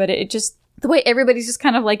happy, but it just... The way everybody's just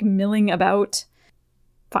kind of like milling about,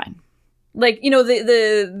 fine. Like, you know,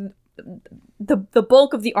 the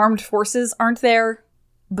bulk of the armed forces aren't there,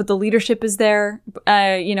 but the leadership is there.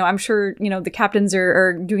 You know, I'm sure, you know, the captains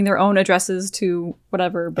are doing their own addresses to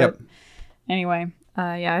whatever. But anyway,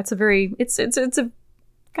 yeah, it's a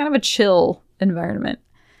kind of a chill environment.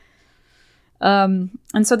 And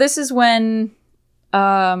so this is when.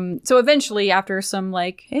 So eventually after some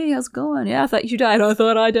like, hey, how's it going? Yeah, I thought you died. I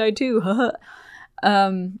thought I died too. So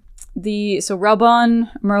Raubon,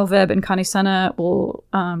 Merlveb, and Kanisena will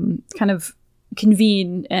kind of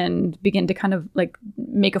convene and begin to kind of like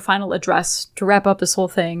make a final address to wrap up this whole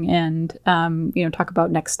thing and, you know, talk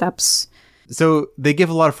about next steps. So they give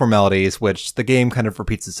a lot of formalities, which the game kind of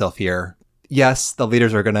repeats itself here. Yes, the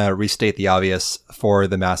leaders are going to restate the obvious for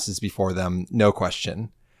the masses before them, no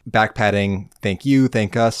question. Backpatting, thank you,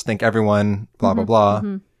 thank us, thank everyone, blah, blah, blah.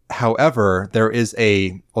 Mm-hmm. However, there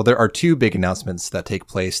are two big announcements that take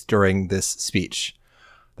place during this speech.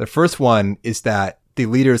 The first one is that the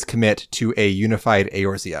leaders commit to a unified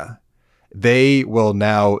Eorzea. They will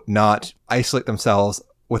now not isolate themselves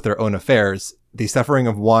with their own affairs. The suffering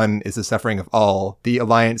of one is the suffering of all. The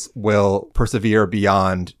Alliance will persevere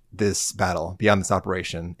beyond this battle, beyond this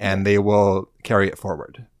operation, and they will carry it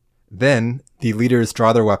forward. Then, the leaders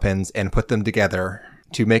draw their weapons and put them together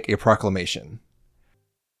to make a proclamation.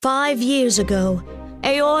 5 years ago,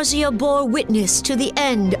 Eorzea bore witness to the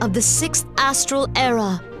end of the 6th Astral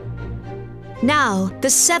Era. Now, the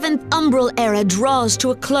 7th Umbral Era draws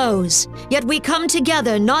to a close, yet we come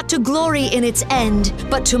together not to glory in its end,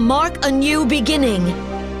 but to mark a new beginning.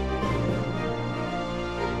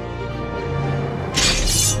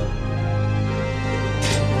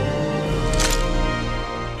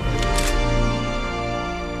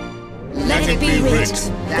 Let it be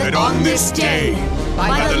writ that on this day,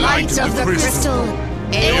 by the light of the crystal,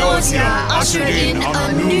 Eorzea ushered in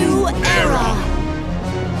a new era.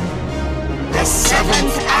 The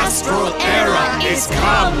 7th Astral Era is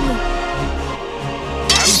come,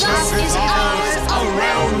 and thus is ours a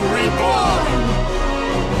realm reborn.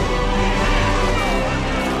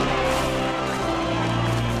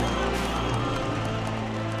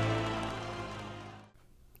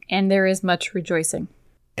 And there is much rejoicing.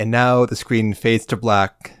 And now the screen fades to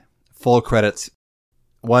black, full credits.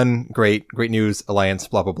 One, great news, Alliance,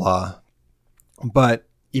 blah, blah, blah. But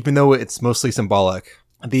even though it's mostly symbolic,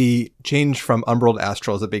 the change from Umbral to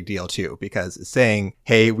Astral is a big deal too, because it's saying,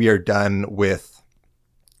 hey, we are done with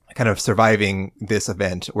kind of surviving this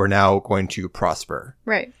event. We're now going to prosper.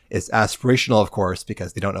 Right. It's aspirational, of course,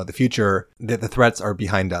 because they don't know the future, that the threats are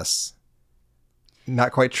behind us.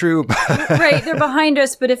 Not quite true, but right, they're behind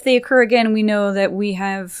us, but if they occur again, we know that we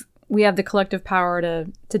have the collective power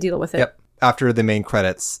to deal with it. Yep. After the main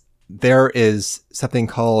credits, there is something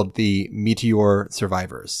called the Meteor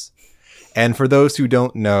Survivors. And for those who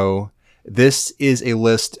don't know, this is a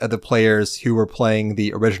list of the players who were playing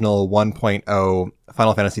the original 1.0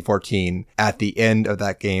 Final Fantasy XIV at the end of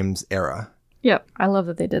that game's era. Yep, I love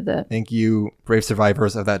that they did that. Thank you, brave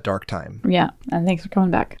survivors of that dark time. Yeah, and thanks for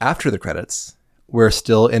coming back. After the credits, we're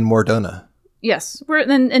still in Mordona. Yes,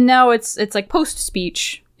 and now it's like post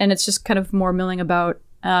speech, and it's just kind of more milling about.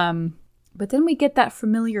 But then we get that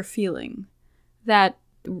familiar feeling that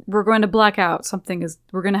we're going to black out.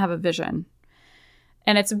 We're going to have a vision.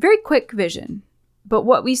 And it's a very quick vision. But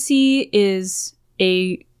what we see is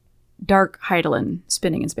a dark Hydaelyn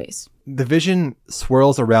spinning in space. The vision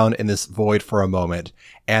swirls around in this void for a moment,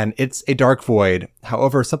 and it's a dark void.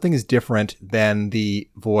 However, something is different than the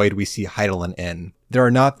void we see Hydaelyn in. There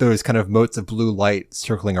are not those kind of motes of blue light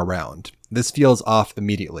circling around. This feels off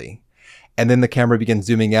immediately. And then the camera begins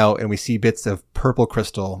zooming out, and we see bits of purple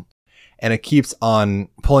crystal, and it keeps on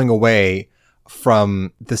pulling away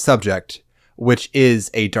from the subject, which is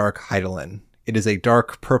a dark Hydaelyn. It is a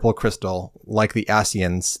dark purple crystal, like the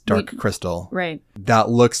Ascians' dark crystal. Right. That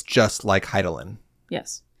looks just like Hydaelyn.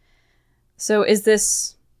 Yes. So is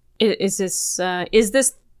this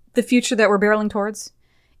the future that we're barreling towards?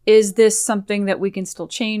 Is this something that we can still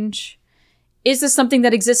change? Is this something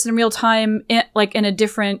that exists in real time, like in a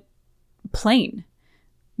different plane?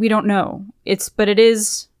 We don't know. But it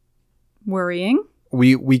is worrying.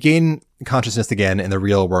 We gain consciousness again in the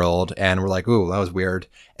real world, and we're like, ooh, that was weird.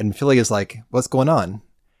 And Philly is like, what's going on?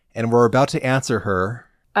 And we're about to answer her.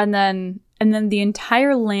 And then the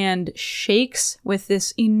entire land shakes with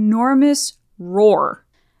this enormous roar,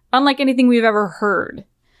 unlike anything we've ever heard.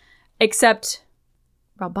 Except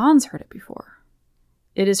Raban's heard it before.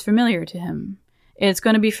 It is familiar to him. It's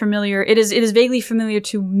going to be familiar. It is vaguely familiar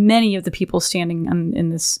to many of the people standing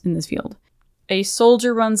in this field. A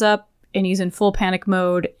soldier runs up, and he's in full panic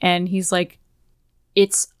mode, and he's like,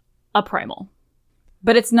 it's a primal.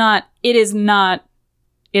 But it is not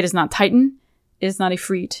Titan, it is not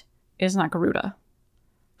Ifrit, it is not Garuda.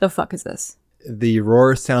 The fuck is this? The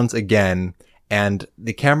roar sounds again, and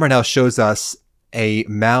the camera now shows us a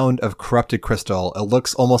mound of corrupted crystal. It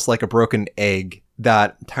looks almost like a broken egg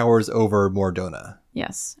that towers over Mordona.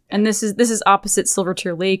 Yes. And this is opposite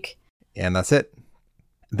Silvertear Lake. And that's it.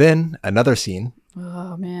 Then another scene.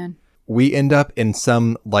 Oh, man. We end up in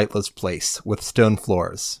some lightless place with stone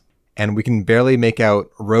floors, and we can barely make out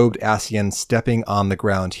robed Ascians stepping on the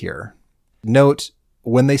ground here. Note,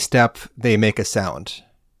 when they step, they make a sound.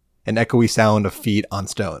 An echoey sound of feet on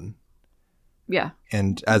stone. Yeah.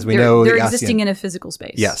 And as we know, they're existing in a physical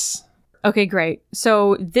space. Yes. Okay, great.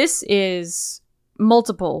 So this is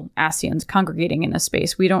multiple Ascians congregating in a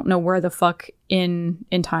space. We don't know where the fuck in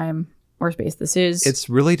time or space this is. It's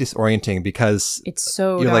really disorienting because it's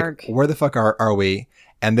so you're dark. Like, where the fuck are we?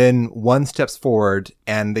 And then one steps forward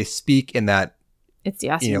and they speak in that. It's the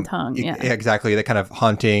Ascian tongue. Yeah, exactly. That kind of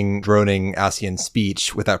haunting, droning Ascian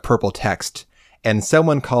speech with that purple text. And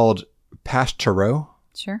someone called Pashtaro.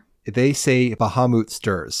 Sure. They say Bahamut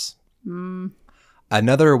stirs.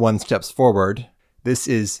 Another one steps forward. This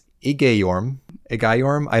is Igayorm.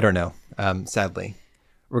 Igayorm? I don't know. Sadly.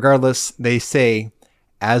 Regardless, they say,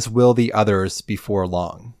 as will the others before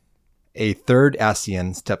long. A third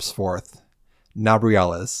Ascian steps forth,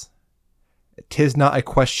 Nabriales. 'Tis not a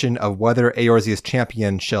question of whether Eorzea's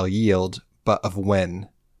champion shall yield, but of when.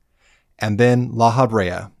 And then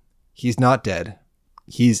Lahabrea. He's not dead.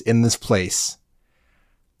 He's in this place.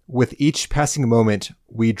 With each passing moment,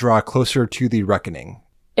 we draw closer to the reckoning.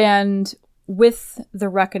 And with the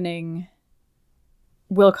reckoning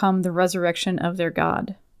will come the resurrection of their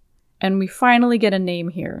god. And we finally get a name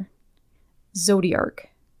here. Zodiark.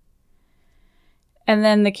 And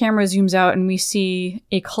then the camera zooms out and we see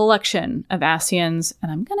a collection of Ascians,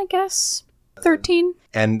 and I'm gonna guess 13.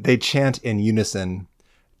 And they chant in unison,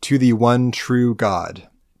 to the one true god,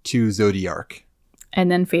 to Zodiark. And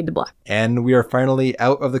then fade to black. And we are finally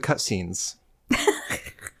out of the cutscenes.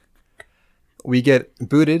 We get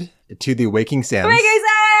booted to the Waking Sands. Waking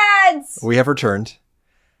Sands! We have returned.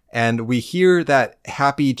 And we hear that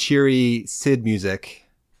happy, cheery Cid music.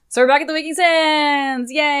 So we're back at the Waking Sands!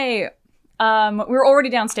 Yay! We're already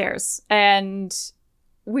downstairs. And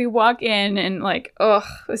we walk in and like, ugh,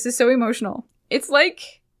 this is so emotional. It's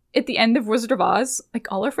like at the end of Wizard of Oz, like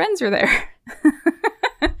all our friends are there.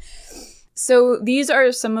 So these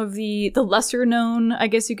are some of the lesser known, I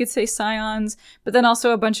guess you could say, Scions, but then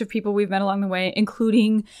also a bunch of people we've met along the way,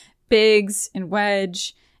 including Biggs and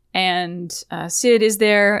Wedge, and Cid is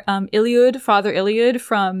there. Iliud, Father Iliud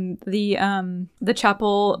from the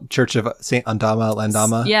chapel. Church of St. Andama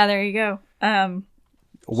Landama. Yeah, there you go.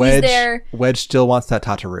 Wedge, he's there. Wedge still wants that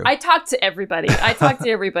Tataru. I talked to everybody.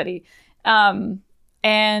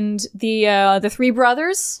 And the three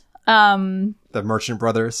brothers. The Merchant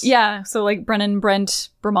Brothers. Yeah, so like Brennan, Brent,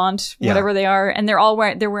 Bremont, whatever they are, and they're all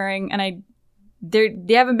wearing, and they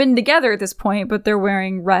haven't been together at this point, but they're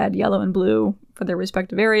wearing red, yellow, and blue for their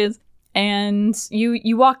respective areas. And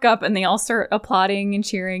you walk up, and they all start applauding and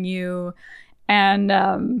cheering you,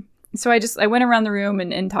 and So I went around the room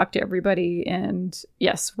and talked to everybody. And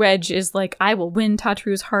yes, Wedge is like, I will win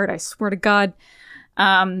Tatru's heart. I swear to God.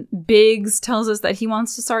 Biggs tells us that he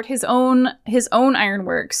wants to start his own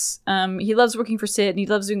ironworks. He loves working for Sid and he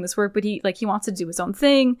loves doing this work, but he wants to do his own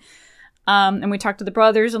thing. And we talked to the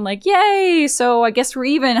brothers and like, yay! So I guess we're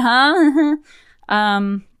even, huh?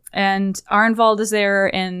 And Arnvald is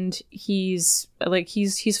there and he's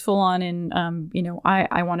full on in,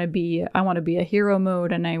 I want to be a hero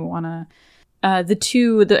mode, and I want to, I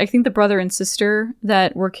think the brother and sister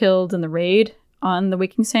that were killed in the raid on the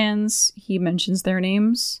Waking Sands, he mentions their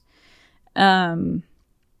names. And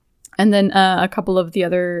then a couple of the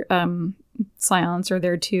other Scions are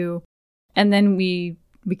there too. And then we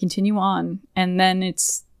continue on, and then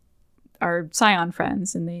it's our Scion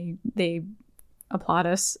friends, and they applaud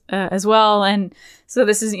us as well. And so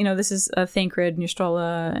this is Thancred,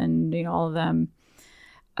 Nystrala, and all of them.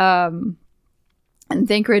 And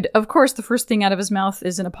Thancred, of course, the first thing out of his mouth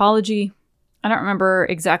is an apology. I don't remember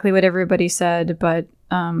exactly what everybody said, but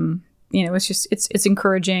it's just it's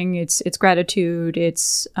encouraging, it's gratitude,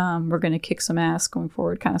 it's we're gonna kick some ass going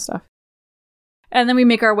forward kind of stuff. And then we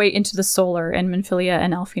make our way into the Solar, and Minfilia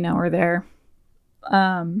and Alphino are there.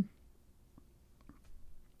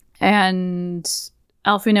 And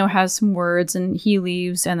Alphino has some words, and he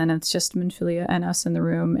leaves, and then it's just Minfilia and us in the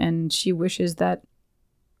room, and she wishes that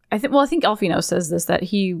I think Alphino says this, that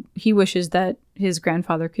he wishes that his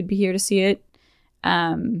grandfather could be here to see it.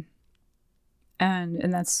 And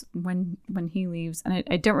that's when he leaves. And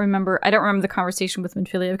I don't remember the conversation with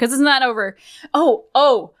Minfilia because it's not over.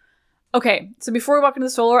 Oh. Okay. So before we walk into the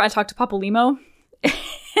Solar, I talked to Papa Limo. And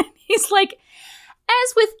he's like,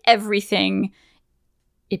 as with everything,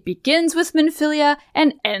 it begins with Minfilia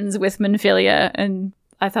and ends with Minfilia. And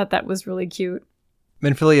I thought that was really cute.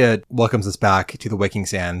 Minfilia welcomes us back to the Waking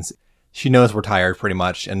Sands. She knows we're tired pretty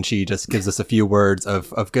much, and she just gives us a few words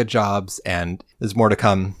of good jobs, and there's more to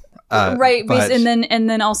come. Right, and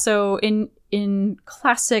then also in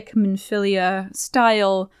classic Minfilia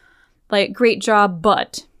style, like, great job,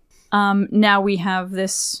 but now we have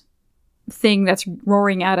this thing that's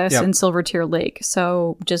roaring at us in Silvertear Lake.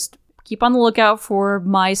 So just keep on the lookout for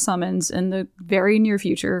my summons in the very near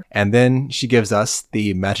future. And then she gives us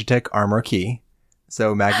the Magitech armor key.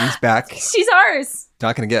 So Maggie's back. She's ours.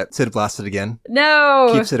 Not going to get Sid blasted again. No.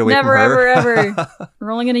 Keep Sid away from her. Never, ever.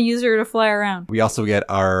 We're only going to use her to fly around. We also get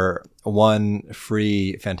our one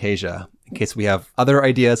free Fantasia in case we have other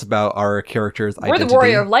ideas about our character's identity. We're the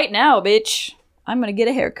Warrior of Light now, bitch. I'm going to get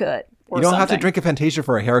a haircut. You don't have to drink a Fantasia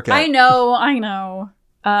for a haircut. I know.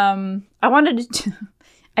 I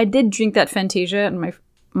did drink that Fantasia in my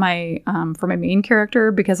for my main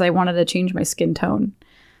character because I wanted to change my skin tone.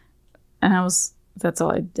 And that's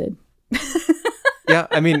all I did. Yeah,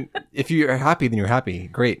 I mean, if you're happy, then you're happy.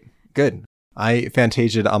 Great. Good. I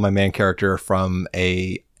Fantasia'd on my main character from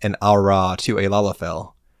an Aura to a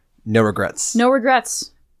Lalafell. No regrets. No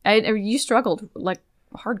regrets. You struggled, like,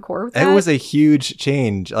 hardcore with that. It was a huge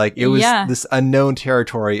change. Like, it was this unknown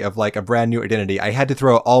territory of, like, a brand new identity. I had to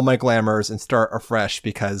throw out all my glamours and start afresh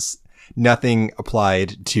because nothing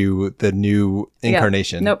applied to the new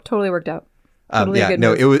incarnation. Nope, totally worked out.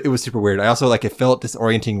 It was super weird. I also, like, it felt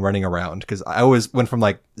disorienting running around because I always went from,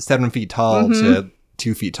 like, 7 feet tall to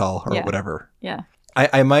 2 feet tall or whatever. Yeah.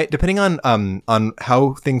 I might, depending on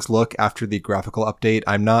how things look after the graphical update,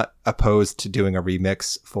 I'm not opposed to doing a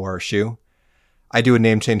remix for Shu. I do a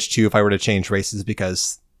name change too if I were to change races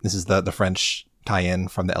because this is the French tie-in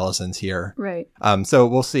from the Ellisons here. Right. So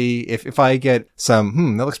we'll see if I get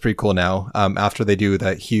some, that looks pretty cool now, after they do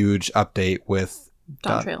that huge update with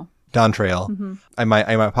Dawn Trail. Mm-hmm. I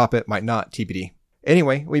might pop it, might not, TBD.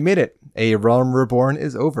 Anyway, we made it. A Realm Reborn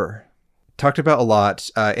is over. Talked about a lot.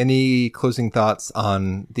 Any closing thoughts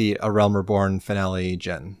on the A Realm Reborn finale,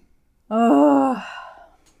 Jen? Oh,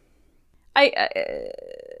 I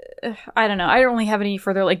don't know. I don't really have any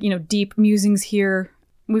further, like, deep musings here.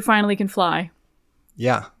 We finally can fly.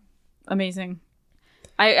 Yeah. Amazing.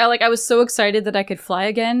 I was so excited that I could fly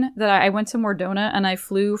again that I went to Mordona and I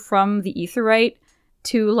flew from the Aetheryte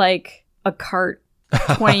to, like, a cart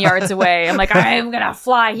 20 yards away. I'm like, I'm gonna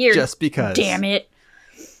fly here. Just because. Damn it.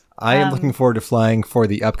 I am looking forward to flying for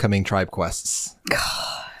the upcoming tribe quests.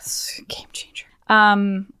 God, it's a game changer.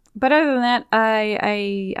 But other than that,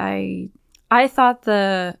 I thought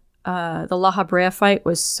the La Habrea fight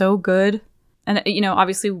was so good, and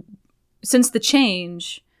obviously, since the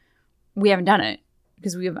change, we haven't done it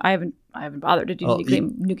because I haven't bothered to do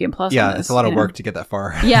New Game Plus. Yeah, it's a lot of work to get that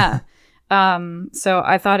far. Yeah. So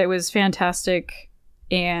I thought it was fantastic.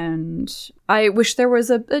 And I wish there was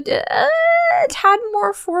a it had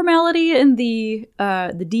more formality in the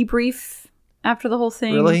debrief after the whole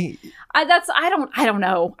thing. Really? I don't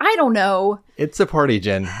know. It's a party,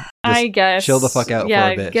 Jen. I guess. Chill the fuck out for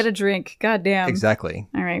a bit. Get a drink. God damn. Exactly.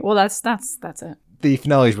 All right. Well, that's it. The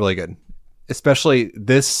finale is really good. Especially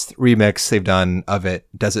this remix they've done of it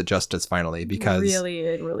does it justice finally, because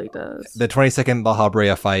it really does. the 20-second La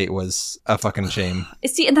Habrea fight was a fucking shame.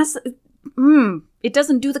 See, and that's it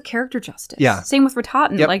doesn't do the character justice. Yeah. Same with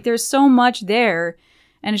Ratatan. Yep. Like there's so much there,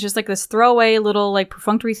 and it's just like this throwaway little like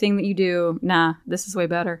perfunctory thing that you do. Nah, this is way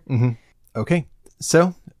better. Okay,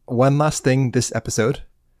 so one last thing this episode.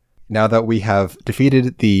 Now that we have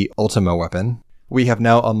defeated the Ultima weapon, we have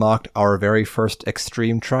now unlocked our very first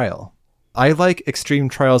extreme trial. I like extreme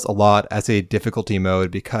trials a lot as a difficulty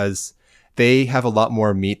mode because they have a lot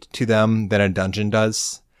more meat to them than a dungeon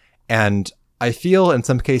does. And I feel in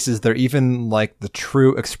some cases they're even like the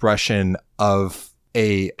true expression of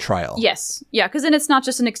a trial. Yes. Yeah, because then it's not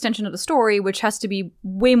just an extension of the story, which has to be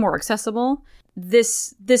way more accessible.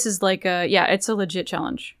 This is like it's a legit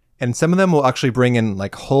challenge. And some of them will actually bring in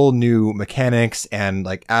like whole new mechanics and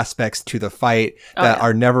like aspects to the fight that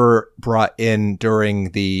are never brought in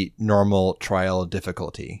during the normal trial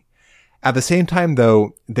difficulty. At the same time,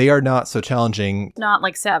 though, they are not so challenging. Not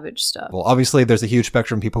like Savage stuff. Well, obviously, there's a huge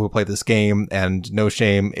spectrum of people who play this game, and no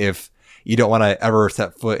shame if you don't want to ever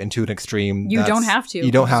set foot into an extreme. You don't have to.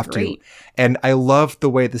 You don't have to. And I love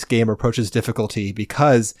the way this game approaches difficulty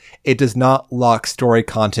because it does not lock story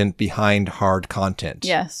content behind hard content.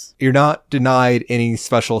 Yes. You're not denied any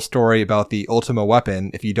special story about the Ultima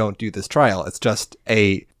weapon if you don't do this trial. It's just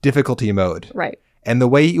a difficulty mode. Right. And the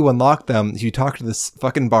way you unlock them is you talk to this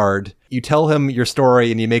fucking bard, you tell him your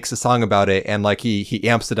story, and he makes a song about it, and like he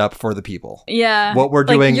amps it up for the people. Yeah. What we're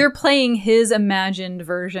like doing... You're playing his imagined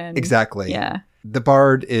version. Exactly. Yeah. The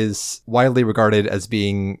bard is widely regarded as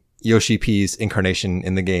being Yoshi P's incarnation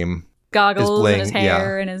in the game. Goggles and his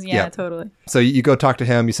hair and his... Yeah, totally. So you go talk to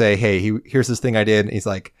him, you say, hey, here's this thing I did, and he's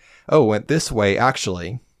like, oh, went this way,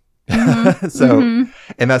 actually.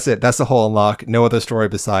 And that's it. That's the whole unlock. No other story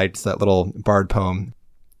besides that little bard poem.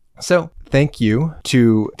 So thank you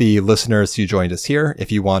to the listeners who joined us here.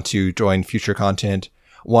 If you want to join future content,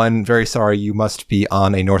 one, very sorry, you must be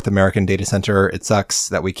on a North American data center. It sucks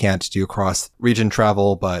that we can't do cross region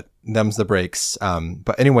travel, but them's the breaks.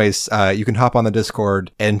 But anyways, you can hop on the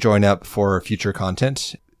Discord and join up for future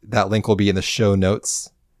content. That link will be in the show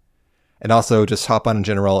notes. And also just hop on in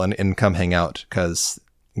general and come hang out because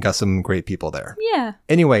got some great people there. Yeah.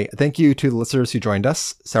 Anyway, thank you to the listeners who joined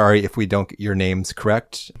us. Sorry if we don't get your names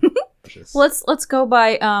correct. Let's go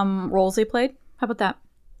by roles they played. How about that?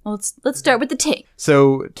 Well, let's start with the tank.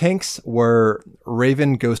 So tanks were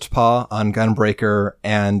Raven Ghostpaw on Gunbreaker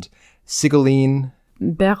and Sigoline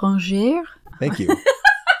Bérangère. Thank you.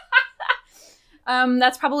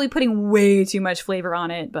 That's probably putting way too much flavor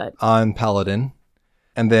on it, but on Paladin.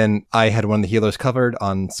 And then I had one of the healers covered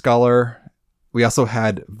on Scholar. We also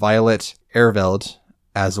had Violet Erveld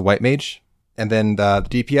as a White Mage. And then the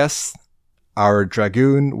DPS, our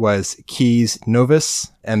Dragoon was Keys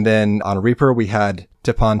Novus. And then on Reaper, we had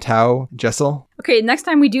Tipon Tau Jessel. Okay, next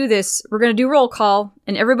time we do this, we're going to do roll call,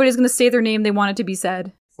 and everybody's going to say their name they want it to be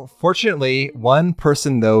said. Fortunately, one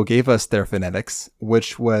person, though, gave us their phonetics,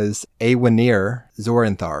 which was Awenir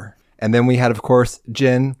Zoranthar. And then we had, of course,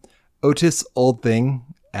 Jin Otis Oldthing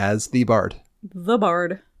as the Bard. The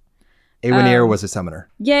Bard. Awenir was a summoner.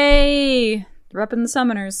 Yay! Repping the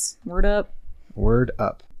summoners. Word up. Word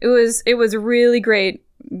up. It was really great.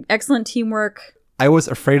 Excellent teamwork. I was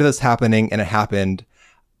afraid of this happening, and it happened.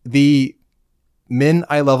 The min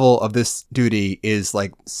eye level of this duty is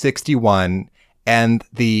like 61, and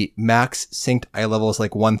the max synced eye level is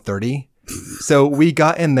like 130. So we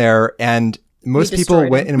got in there, and most people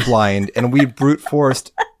went in blind, and we brute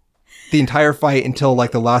forced the entire fight until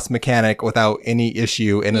like the last mechanic without any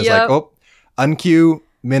issue. And it was like, oh, unqueue,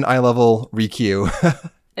 min eye level, requeue.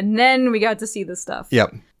 And then we got to see the stuff.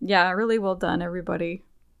 Yep. Yeah, really well done, everybody.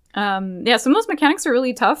 Some of those mechanics are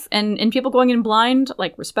really tough, and people going in blind,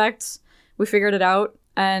 like, respect. We figured it out.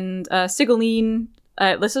 And Sigoline,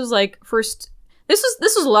 this was like first. This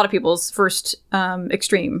was a lot of people's first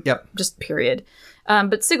extreme. Yep. Just period.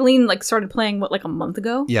 But Sigoline like started playing like a month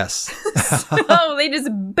ago. Yes. So they just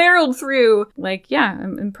barreled through. Like, yeah,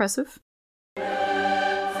 impressive.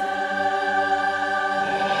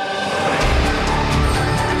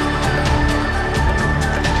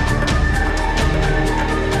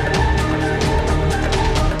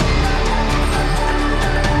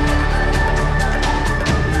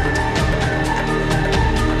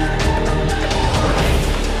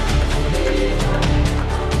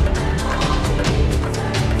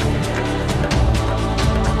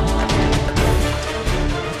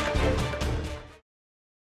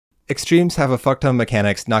 Extremes have a fuck ton of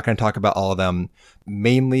mechanics, not going to talk about all of them,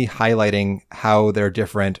 mainly highlighting how they're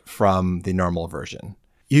different from the normal version.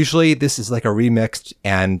 Usually this is like a remixed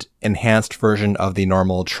and enhanced version of the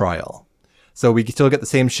normal trial. So we can still get the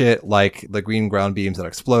same shit like the green ground beams that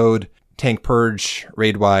explode, tank purge,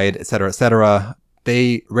 raid wide, etc., etc.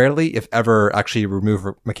 They rarely, if ever, actually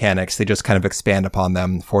remove mechanics. They just kind of expand upon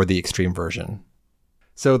them for the extreme version.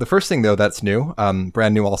 So the first thing, though, that's new,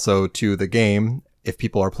 brand new also to the game, if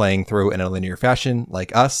people are playing through in a linear fashion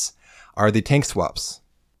like us, are the tank swaps.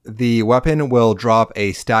 The weapon will drop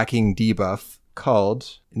a stacking debuff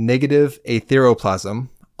called Negative Aetheroplasm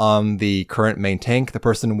on the current main tank, the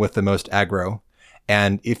person with the most aggro.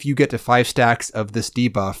 And if you get to 5 stacks of this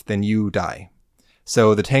debuff, then you die.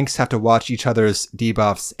 So the tanks have to watch each other's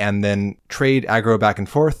debuffs and then trade aggro back and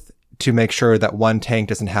forth to make sure that one tank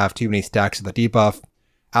doesn't have too many stacks of the debuff.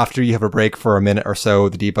 After you have a break for a minute or so,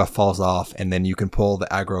 the debuff falls off, and then you can pull the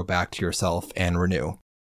aggro back to yourself and renew.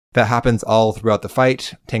 That happens all throughout the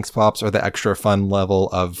fight. Tank swaps are the extra fun level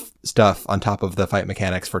of stuff on top of the fight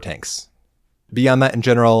mechanics for tanks. Beyond that, in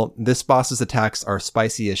general, this boss's attacks are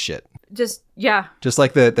spicy as shit. Just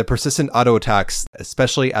like the persistent auto attacks,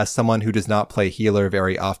 especially as someone who does not play healer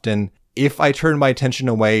very often. If I turn my attention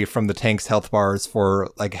away from the tank's health bars for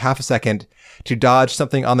like half a second to dodge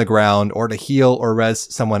something on the ground or to heal or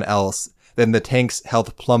res someone else, then the tank's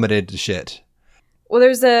health plummeted to shit. Well,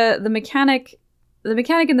 there's the mechanic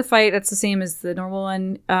in the fight that's the same as the normal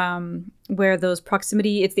one, where those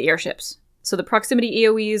proximity, it's the airships. So the proximity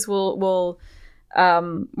AoEs will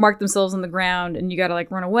mark themselves on the ground, and you gotta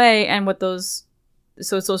like run away. And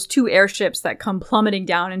so it's those 2 airships that come plummeting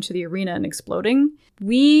down into the arena and exploding.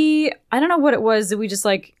 I don't know what it was. Did we just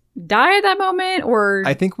like die at that moment, or?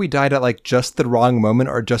 I think we died at like just the wrong moment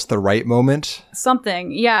or just the right moment.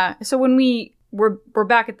 Something, yeah. So when we're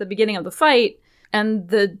back at the beginning of the fight, and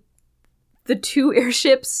the 2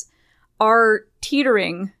 airships are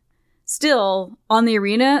teetering still on the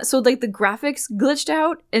arena. So like the graphics glitched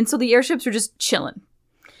out, and so the airships are just chilling.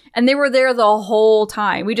 And they were there the whole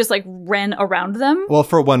time. We just like ran around them. Well,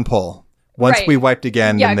 for one pull. Once we wiped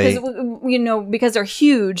again, yeah, then because they're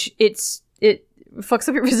huge, it fucks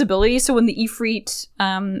up your visibility. So when the Ifrit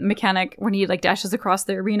mechanic, when he like dashes across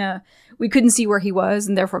the arena, we couldn't see where he was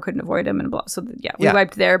and therefore couldn't avoid him and blah. So we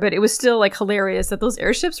wiped there, but it was still like hilarious that those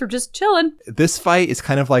airships were just chilling. This fight is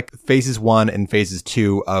kind of like phases 1 and phases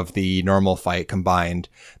 2 of the normal fight combined.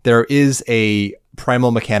 There is a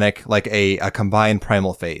primal mechanic, like a combined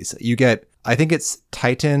primal phase. You get, I think it's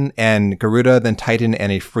Titan and Garuda, then Titan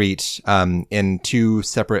and Ifrit in 2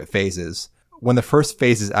 separate phases. When the first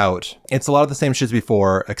phase is out, it's a lot of the same shit as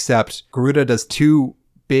before, except Garuda does 2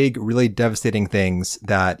 big, really devastating things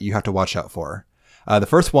that you have to watch out for. The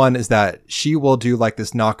first one is that she will do like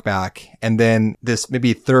this knockback and then this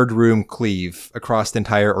maybe 3rd room cleave across the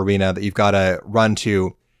entire arena that you've got to run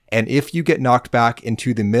to. And if you get knocked back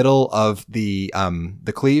into the middle of the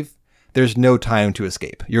cleave, there's no time to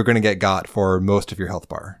escape. You're going to get got for most of your health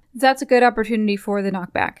bar. That's a good opportunity for the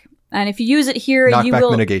knockback. And if you use it here, you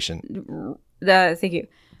will... Knockback mitigation. Thank you.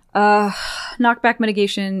 Knockback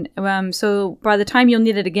mitigation. So by the time you'll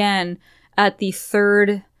need it again at the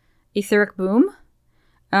 3rd etheric boom,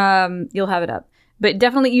 you'll have it up. But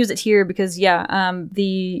definitely use it here because,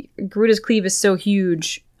 the Garuda's cleave is so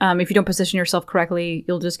huge. If you don't position yourself correctly,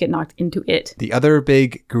 you'll just get knocked into it. The other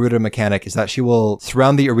big Garuda mechanic is that she will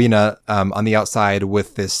surround the arena on the outside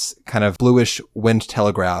with this kind of bluish wind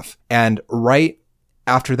telegraph. And right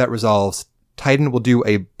after that resolves, Titan will do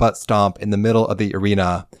a butt stomp in the middle of the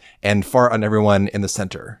arena and fart on everyone in the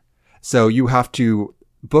center. So you have to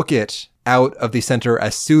book it out of the center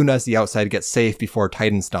as soon as the outside gets safe before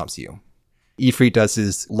Titan stomps you. Ifrit does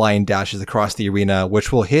his line dashes across the arena,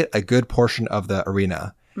 which will hit a good portion of the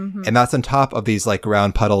arena. Mm-hmm. And that's on top of these like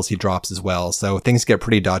ground puddles he drops as well. So things get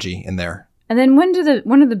pretty dodgy in there. And then when do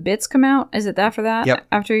the bits come out? Is it after that? Yep.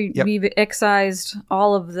 After we've excised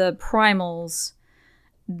all of the primals,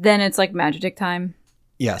 then it's like Magitek time.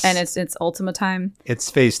 Yes. And it's Ultima time. It's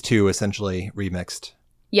phase 2 essentially remixed.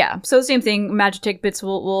 Yeah. So the same thing. Magitek bits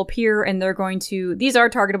will appear, and they're going to. These are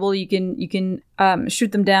targetable. You can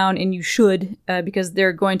shoot them down, and you should because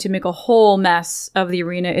they're going to make a whole mess of the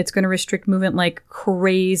arena. It's going to restrict movement like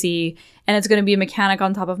crazy, and it's going to be a mechanic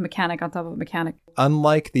on top of mechanic on top of mechanic.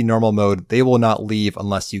 Unlike the normal mode, they will not leave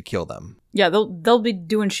unless you kill them. Yeah, they'll be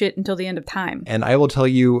doing shit until the end of time. And I will tell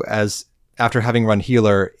you, after having run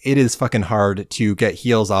healer, it is fucking hard to get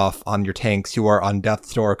heals off on your tanks who are on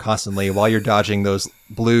death's door constantly while you're dodging those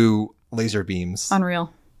blue laser beams.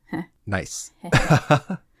 Unreal. Nice.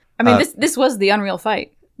 I mean, this was the Unreal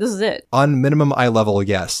fight. This is it. On minimum eye level,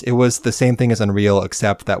 yes. It was the same thing as Unreal,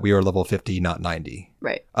 except that we were level 50, not 90.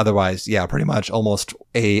 Right. Otherwise, yeah, pretty much almost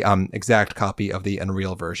a exact copy of the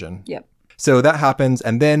Unreal version. Yep. So that happens,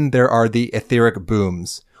 and then there are the etheric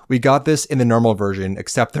booms. We got this in the normal version,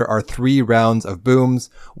 except there are 3 rounds of booms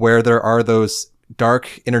where there are those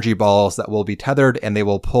dark energy balls that will be tethered and they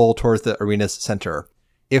will pull towards the arena's center.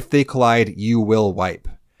 If they collide, you will wipe.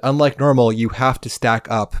 Unlike normal, you have to stack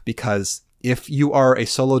up because if you are a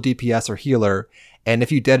solo DPS or healer, and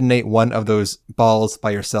if you detonate one of those balls by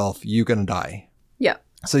yourself, you're gonna die. Yeah.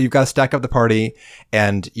 So you've got to stack up the party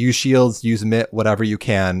and use shields, use MIT, whatever you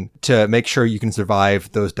can to make sure you can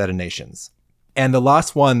survive those detonations. And the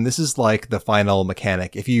last one, this is like the final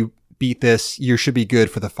mechanic. If you beat this, you should be good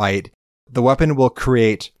for the fight. The weapon will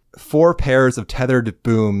create 4 pairs of tethered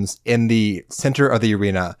booms in the center of the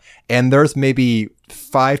arena, and there's maybe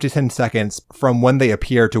 5 to 10 seconds from when they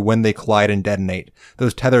appear to when they collide and detonate.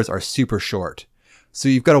 Those tethers are super short. So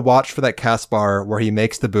you've got to watch for that cast bar where he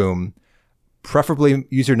makes the boom. Preferably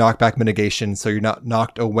use your knockback mitigation so you're not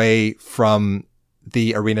knocked away from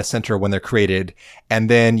the arena center when they're created, and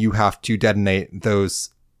then you have to detonate those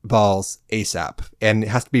balls ASAP. And it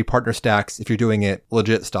has to be partner stacks if you're doing it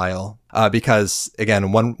legit style, because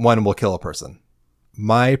again, one will kill a person.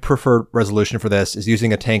 My preferred resolution for this is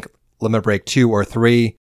using a tank limit break 2 or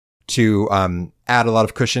 3 to add a lot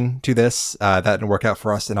of cushion to this. That didn't work out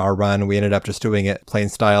for us in our run. We ended up just doing it plain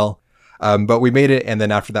style. But we made it, and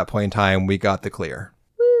then after that point in time, we got the clear.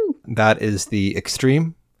 Woo! That is the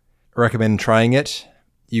extreme. I recommend trying it.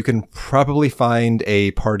 You can probably find a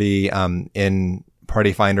party in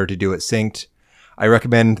Party Finder to do it synced. I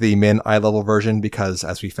recommend the min eye level version because,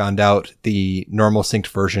 as we found out, the normal synced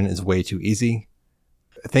version is way too easy.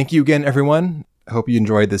 Thank you again, everyone. I hope you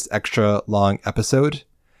enjoyed this extra long episode.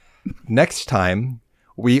 Next time,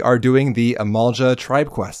 we are doing the Amalja tribe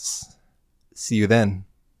quests. See you then.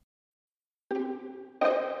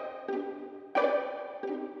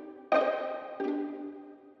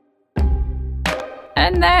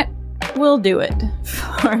 And that will do it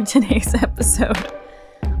for today's episode.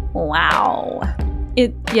 Wow.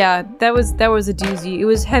 That was a doozy. It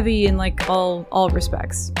was heavy in like all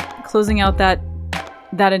respects. Closing out that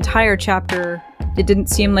entire chapter, it didn't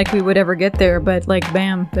seem like we would ever get there, but like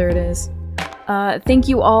bam, there it is. Thank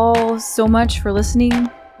you all so much for listening.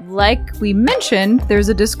 Like we mentioned, there's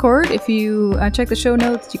a Discord. If you check the show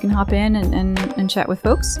notes, you can hop in and chat with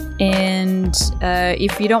folks. And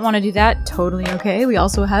if you don't want to do that, totally okay. We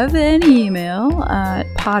also have an email,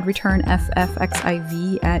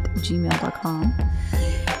 podreturnfffxiv@gmail.com.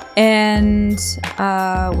 And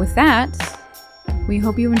with that, we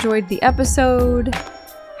hope you enjoyed the episode.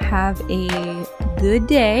 Have a good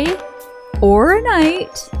day or a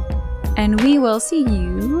night, and we will see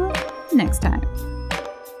you next time.